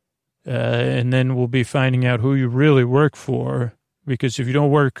 And then we'll be finding out who you really work for, because if you don't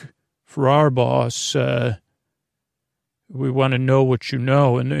work for our boss, we want to know what you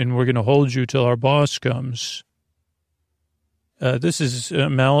know, and we're going to hold you till our boss comes. This is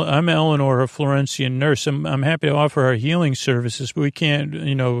I'm Eleanor, a Florentian nurse. I'm happy to offer our healing services, but we can't,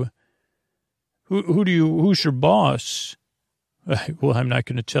 who's your boss? Well, I'm not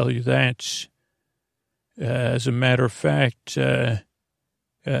going to tell you that. As a matter of fact, do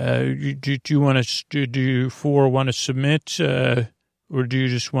you want to, do you four want to submit, or do you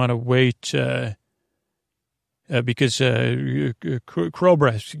just want to wait, because,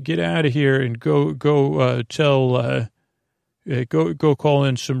 Crowbreast, get out of here and go tell, go call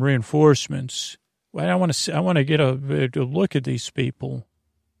in some reinforcements. Well, I want to get a look at these people.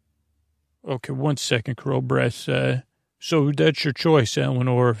 Okay, 1 second, Crowbreast. So that's your choice,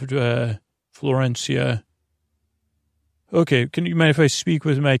 Eleanor, Florencia. Okay, can you mind if I speak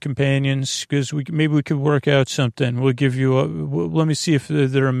with my companions? Because maybe we could work out something. We'll give you let me see if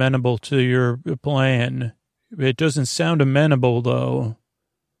they're amenable to your plan. It doesn't sound amenable, though.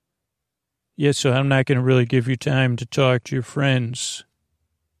 Yeah, so I'm not going to really give you time to talk to your friends.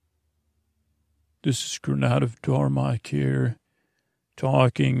 This is Granada of Darmok here,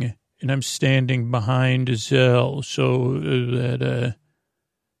 talking, and I'm standing behind Zell, so that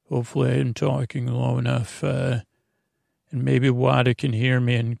hopefully I'm talking low enough, and maybe Wada can hear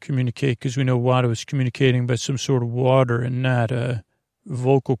me and communicate, because we know Wada was communicating by some sort of water and not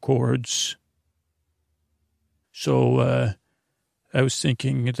vocal cords. So I was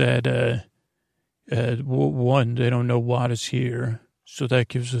thinking that, one, they don't know Wada's here, so that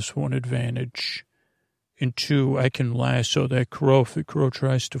gives us one advantage. And two, I can lasso that crow if the crow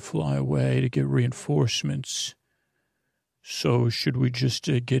tries to fly away to get reinforcements. So should we just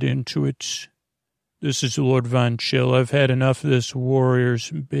get into it? This is Lord Von Chill. I've had enough of this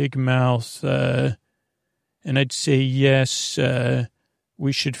warrior's big mouth, and I'd say yes,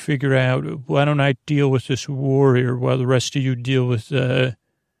 we should figure out, why don't I deal with this warrior while the rest of you deal with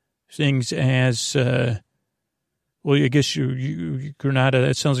things as, well, I guess you Granada,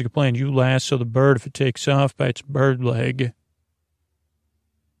 that sounds like a plan. You lasso the bird if it takes off by its bird leg.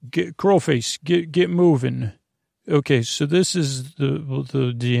 Crowface, get moving. Okay, so this is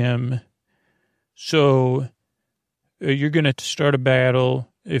the DM. So you're going to start a battle.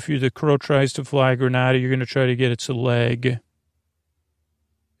 If the crow tries to fly Granada, you're going to try to get its leg.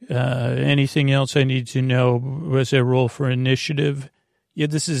 Anything else I need to know as I roll for initiative? Yeah,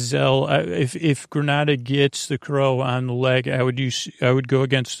 this is Zell. If Granada gets the crow on the leg, I would go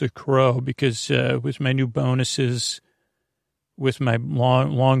against the crow, because with my new bonuses, with my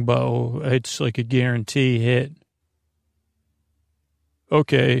longbow, it's like a guarantee hit.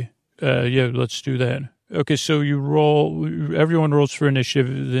 Okay, yeah, let's do that. Okay, so you roll. Everyone rolls for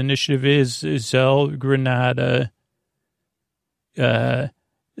initiative. The initiative is Zell, Granada, the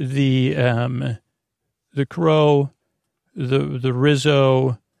crow, the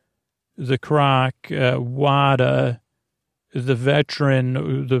Rizzo, the Croc, Wada, the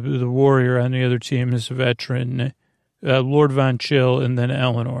veteran, the warrior on the other team is a veteran, Lord Von Chill, and then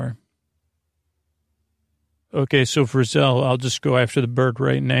Eleanor. Okay, so for Zell, I'll just go after the bird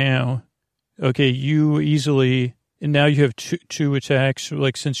right now. Okay, you easily, and now you have two attacks,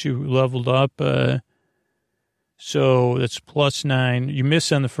 like since you leveled up, so that's +9. You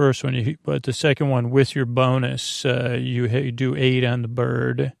miss on the first one, but the second one with your bonus, you do 8 on the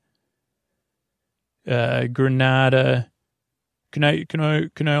bird. Granada. Can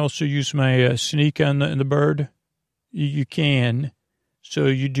I also use my sneak on the bird? You can. So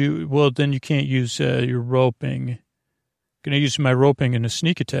you do. Well, then you can't use your roping. Can I use my roping in a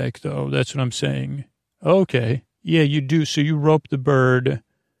sneak attack, though? That's what I'm saying. Okay. Yeah, you do. So you rope the bird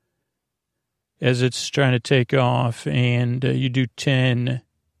as it's trying to take off, and you do 10.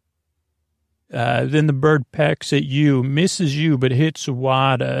 Then the bird pecks at you, misses you, but hits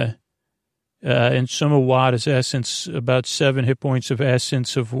Wada. And some of Wada's essence, about 7 hit points of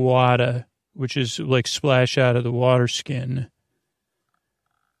essence of Wada, which is like splash out of the water skin.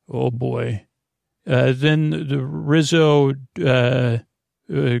 Oh, boy. Then the Rizzo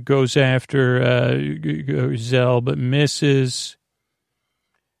goes after Zell, but misses.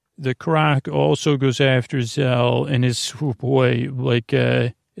 The Croc also goes after Zell, and is, oh boy, like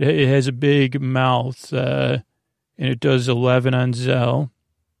it has a big mouth, and it does 11 on Zell.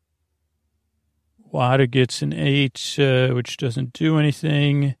 Wada gets an 8, which doesn't do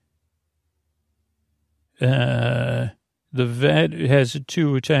anything. The vet has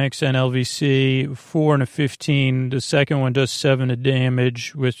 2 attacks on LVC, 4 and a 15. The second one does 7 of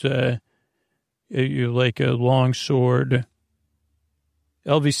damage with like a long sword.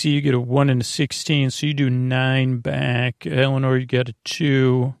 LVC, you get a 1 and a 16, so you do 9 back. Eleanor, you get a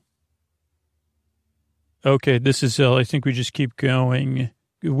 2. Okay, this is I think we just keep going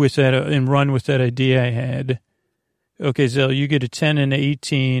with that and run with that idea I had. Okay, Zell, you get a 10 and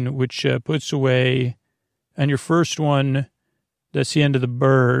 18, which puts away on your first one, that's the end of the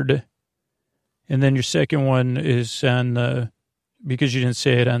bird. And then your second one is on the, because you didn't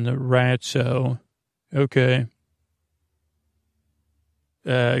say it, on the Ratso. Okay.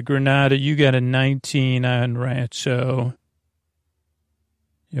 Granada, you got a 19 on Ratso.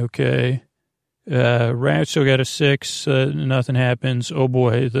 Okay. Ratso got a 6, nothing happens. Oh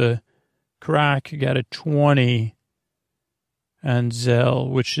boy, the Croc got a 20 on Zell,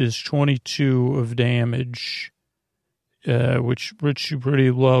 which is 22 of damage, which puts you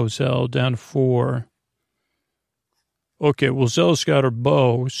pretty low, Zell, down to 4. Okay, well, Zell's got her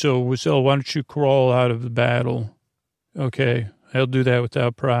bow, so Zell, why don't you crawl out of the battle? Okay, I'll do that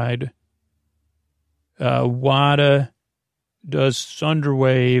without pride. Wada does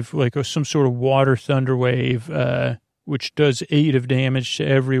Thunderwave, like some sort of water Thunderwave, which does 8 of damage to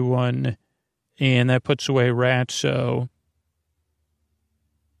everyone, and that puts away Ratso.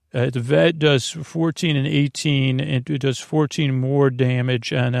 The vet does 14 and 18, and it does 14 more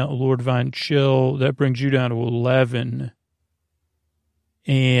damage on Lord Von Chill. That brings you down to 11.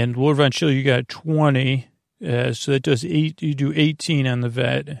 And Lord Von Chill, you got 20, so that does 8. You do 18 on the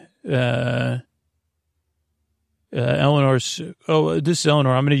vet. Eleanor's, this is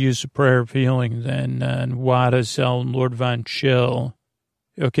Eleanor. I'm going to use the prayer of healing then on Wada, Zell, and Lord Von Chill.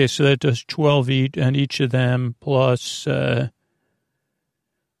 Okay, so that does 12 on each of them, plus,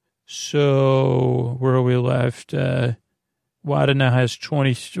 so where are we left? Wada now has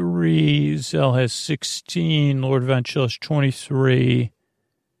 23, Zell has 16, Lord Von Chill has 23,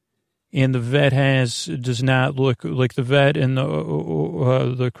 and the vet does not look like the vet and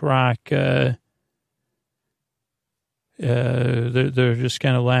the Croc, they're just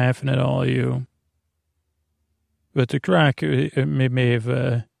kind of laughing at all of you. But the Croc may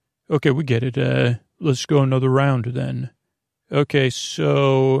have, okay, we get it. Let's go another round then. Okay,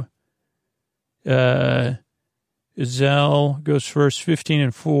 so, Zell goes first, 15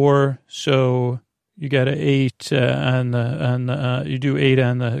 and 4. So you got an 8, you do 8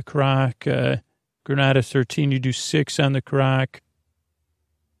 on the Croc. Granada 13, you do 6 on the Croc.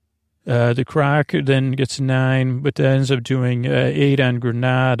 The Croc then gets 9, but that ends up doing 8 on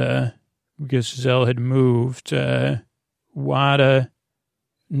Granada because Zell had moved. Wada,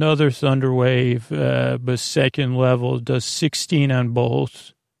 another Thunderwave, but second level, does 16 on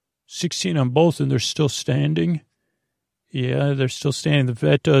both. 16 on both, and they're still standing. Yeah, they're still standing. The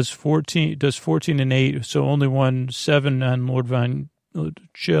vet does 14 and 8, so only 7 on Lord Von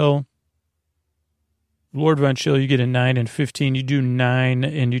Chill. Lord Von Chill, you get a 9 and 15. You do 9,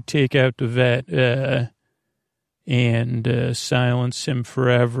 and you take out the vet and silence him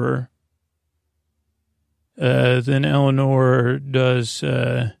forever. Then Eleanor does.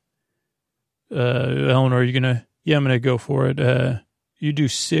 Eleanor, you gonna? Yeah, I'm gonna go for it. You do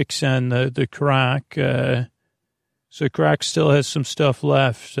 6 on the Croc. So Croc still has some stuff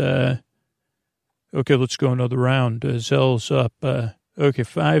left. Okay, let's go another round. Zell's up. Okay,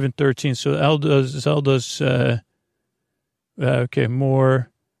 5 and 13. So Zell does, okay, more.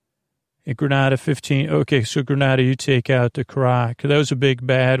 And Granada, 15. Okay, so Granada, you take out the Croc. That was a big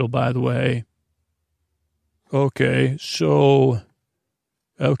battle, by the way. Okay, so,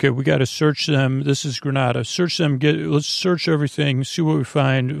 okay, we got to search them. This is Granada. Search them. Let's search everything, see what we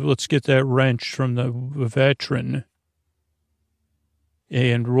find. Let's get that wrench from the veteran.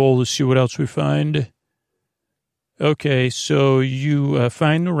 And roll to see what else we find. Okay, so you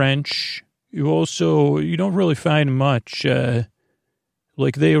find the wrench. You don't really find much.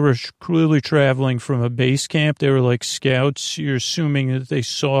 Like they were clearly traveling from a base camp. They were like scouts. You're assuming that they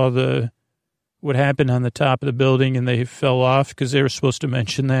saw what happened on the top of the building and they fell off because they were supposed to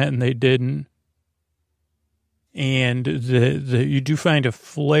mention that and they didn't. And you do find a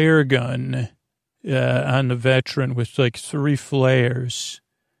flare gun on the veteran with like 3 flares.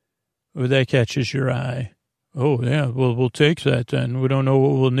 Oh, that catches your eye. Oh, yeah, well, we'll take that then. We don't know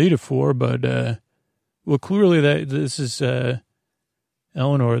what we'll need it for, but, well, clearly this is,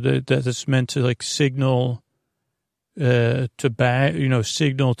 Eleanor, that is meant to, like, signal,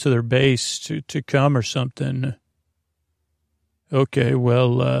 signal to their base to come or something. Okay,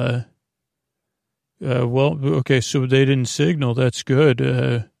 well, okay, so they didn't signal. That's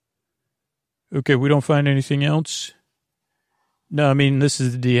good. Okay, we don't find anything else? No, I mean, this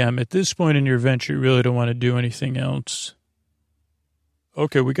is the DM. At this point in your adventure, you really don't want to do anything else.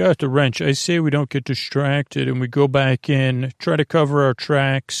 Okay, we got the wrench. I say we don't get distracted and we go back in, try to cover our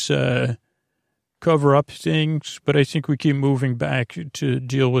tracks, cover up things, but I think we keep moving back to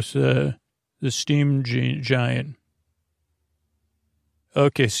deal with the steam giant.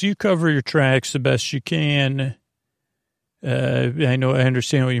 Okay, so you cover your tracks the best you can. I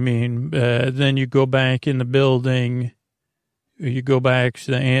understand what you mean. Then you go back in the building. You go back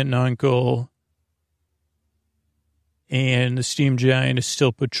to the aunt and uncle, and the steam giant is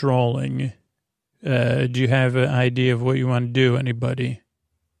still patrolling. Do you have an idea of what you want to do, anybody?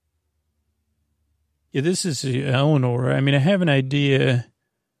 Yeah, this is Eleanor. I mean, I have an idea.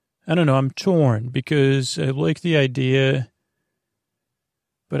 I don't know. I'm torn because I like the idea,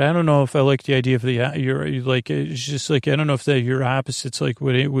 but I don't know if I like the idea of you're like, it's just like, I don't know if your opposites like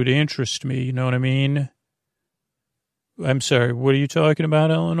would interest me. You know what I mean? I'm sorry. What are you talking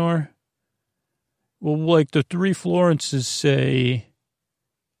about, Eleanor? Well, like the three Florences say,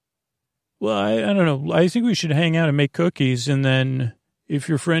 well, I don't know. I think we should hang out and make cookies. And then if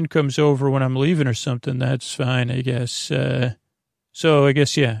your friend comes over when I'm leaving or something, that's fine, I guess. So I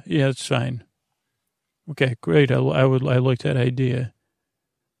guess, yeah, that's fine. Okay, great. I like that idea.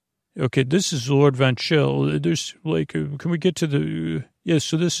 Okay, this is Lord Von Chill. There's like, can we get to the,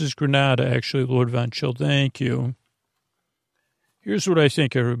 so this is Granada, actually, Lord Von Chill. Thank you. Here's what I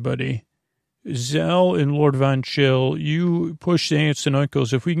think, everybody. Zell and Lord Von Chill, you push the aunts and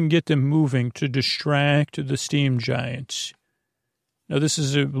uncles if we can get them moving to distract the steam giants. Now, this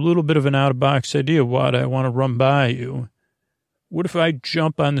is a little bit of an out-of-box idea, Wad. I want to run by you. What if I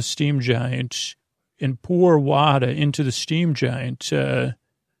jump on the steam giants and pour water into the steam giant?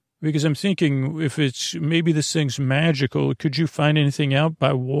 Because I'm thinking if it's, maybe this thing's magical, could you find anything out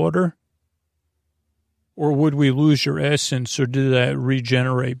by water? Or would we lose your essence, or did that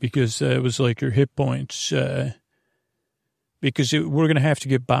regenerate because it was like your hit points? Because we're going to have to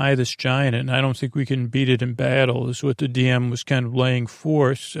get by this giant, and I don't think we can beat it in battle, is what the DM was kind of laying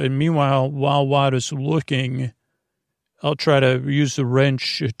forth. And meanwhile, while Wada's looking, I'll try to use the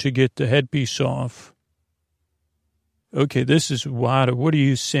wrench to get the headpiece off. Okay, this is Wada. What are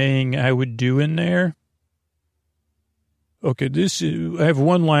you saying I would do in there? Okay, I have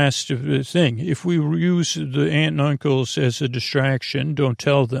one last thing. If we use the aunt and uncles as a distraction, don't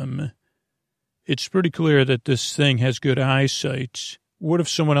tell them. It's pretty clear that this thing has good eyesight. What if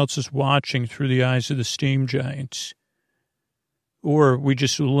someone else is watching through the eyes of the steam giants? Or we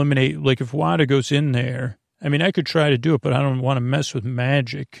just eliminate, like if Wada goes in there, I mean, I could try to do it, but I don't want to mess with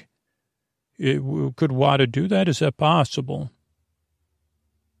magic. Could Wada do that? Is that possible?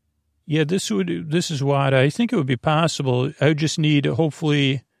 Yeah, this is Wada. I think it would be possible. I would just need,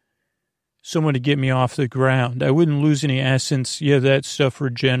 hopefully, someone to get me off the ground. I wouldn't lose any essence. Yeah, that stuff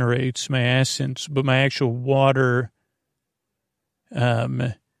regenerates my essence, but my actual water,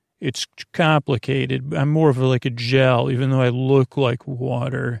 it's complicated. I'm more of like a gel, even though I look like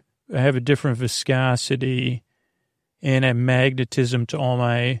water. I have a different viscosity and a magnetism to all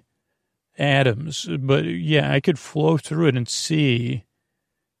my atoms. But yeah, I could flow through it and see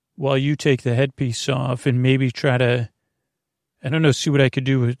while you take the headpiece off and maybe try to, I don't know, see what I could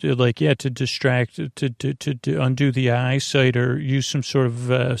do with, to distract, to undo the eyesight or use some sort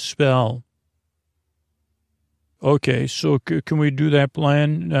of spell. Okay, so can we do that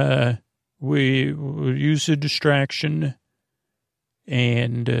plan? We use a distraction,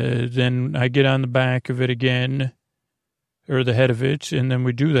 and then I get on the back of it again, or the head of it, and then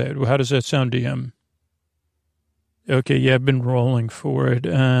we do that. How does that sound, DM? Okay, yeah, I've been rolling for it.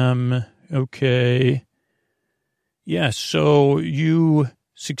 Okay. Yeah, so you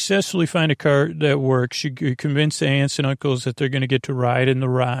successfully find a cart that works. You convince the aunts and uncles that they're going to get to ride in the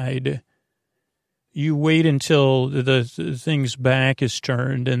ride. You wait until the thing's back is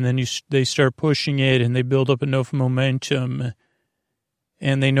turned, and then they start pushing it, and they build up enough momentum,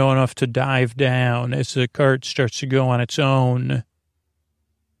 and they know enough to dive down as the cart starts to go on its own.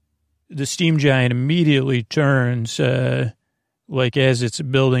 The steam giant immediately turns, like as it's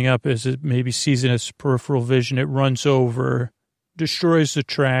building up, as it maybe sees in its peripheral vision, it runs over, destroys the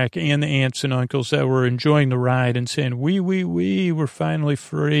track and the aunts and uncles that were enjoying the ride and saying, we're finally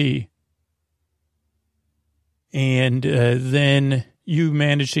free. And then you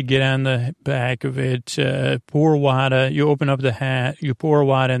manage to get on the back of it, pour water, you open up the hat, you pour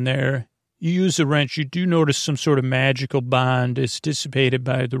water in there. You use the wrench. You do notice some sort of magical bond is dissipated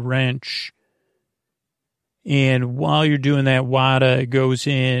by the wrench. And while you're doing that, Wada goes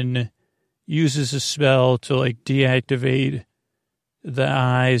in, uses a spell to like deactivate the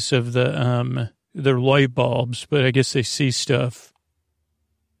eyes of their light bulbs, but I guess they see stuff.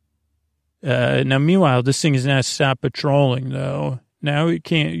 Now, meanwhile, this thing has not stopped patrolling, though. Now it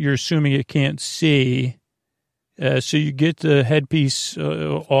can't. You're assuming it can't see. So you get the headpiece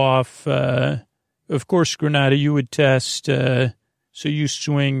off. Of course, Granada, you would test. So you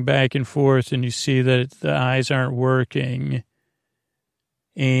swing back and forth, and you see that the eyes aren't working.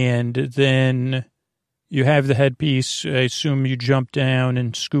 And then You have the headpiece. I assume you jump down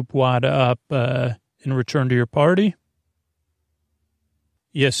and scoop Wada up and return to your party?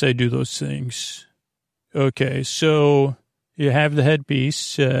 Yes, I do those things. Okay, so you have the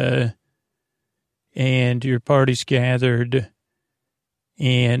headpiece, and your party's gathered,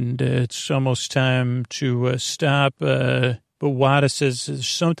 and it's almost time to stop. But Wada says there's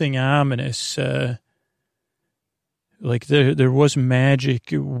something ominous. Like there was magic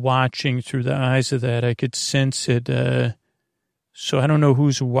watching through the eyes of that. I could sense it. So I don't know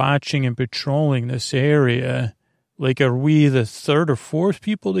who's watching and patrolling this area. Like, are we the third or fourth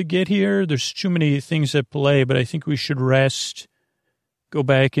people to get here? There's too many things at play, but I think we should rest, go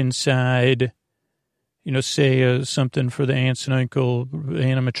back inside, say something for the aunts and uncle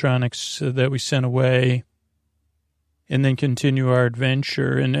animatronics that we sent away, and then continue our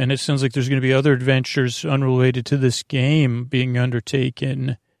adventure. And it sounds like there's going to be other adventures unrelated to this game being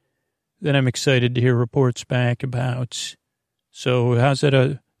undertaken that I'm excited to hear reports back about. So how's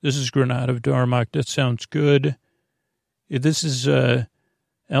that? This is Granada of Darmok. That sounds good. This is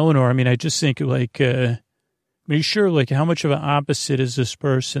Eleanor. I mean, I just think sure, how much of an opposite is this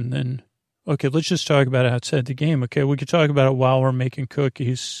person then? Okay, let's just talk about it outside the game. Okay, we could talk about it while we're making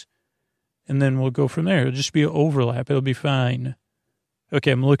cookies, and then we'll go from there. It'll just be an overlap. It'll be fine.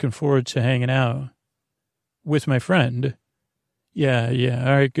 Okay, I'm looking forward to hanging out with my friend. Yeah.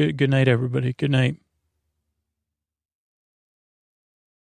 All right, good night, everybody. Good night.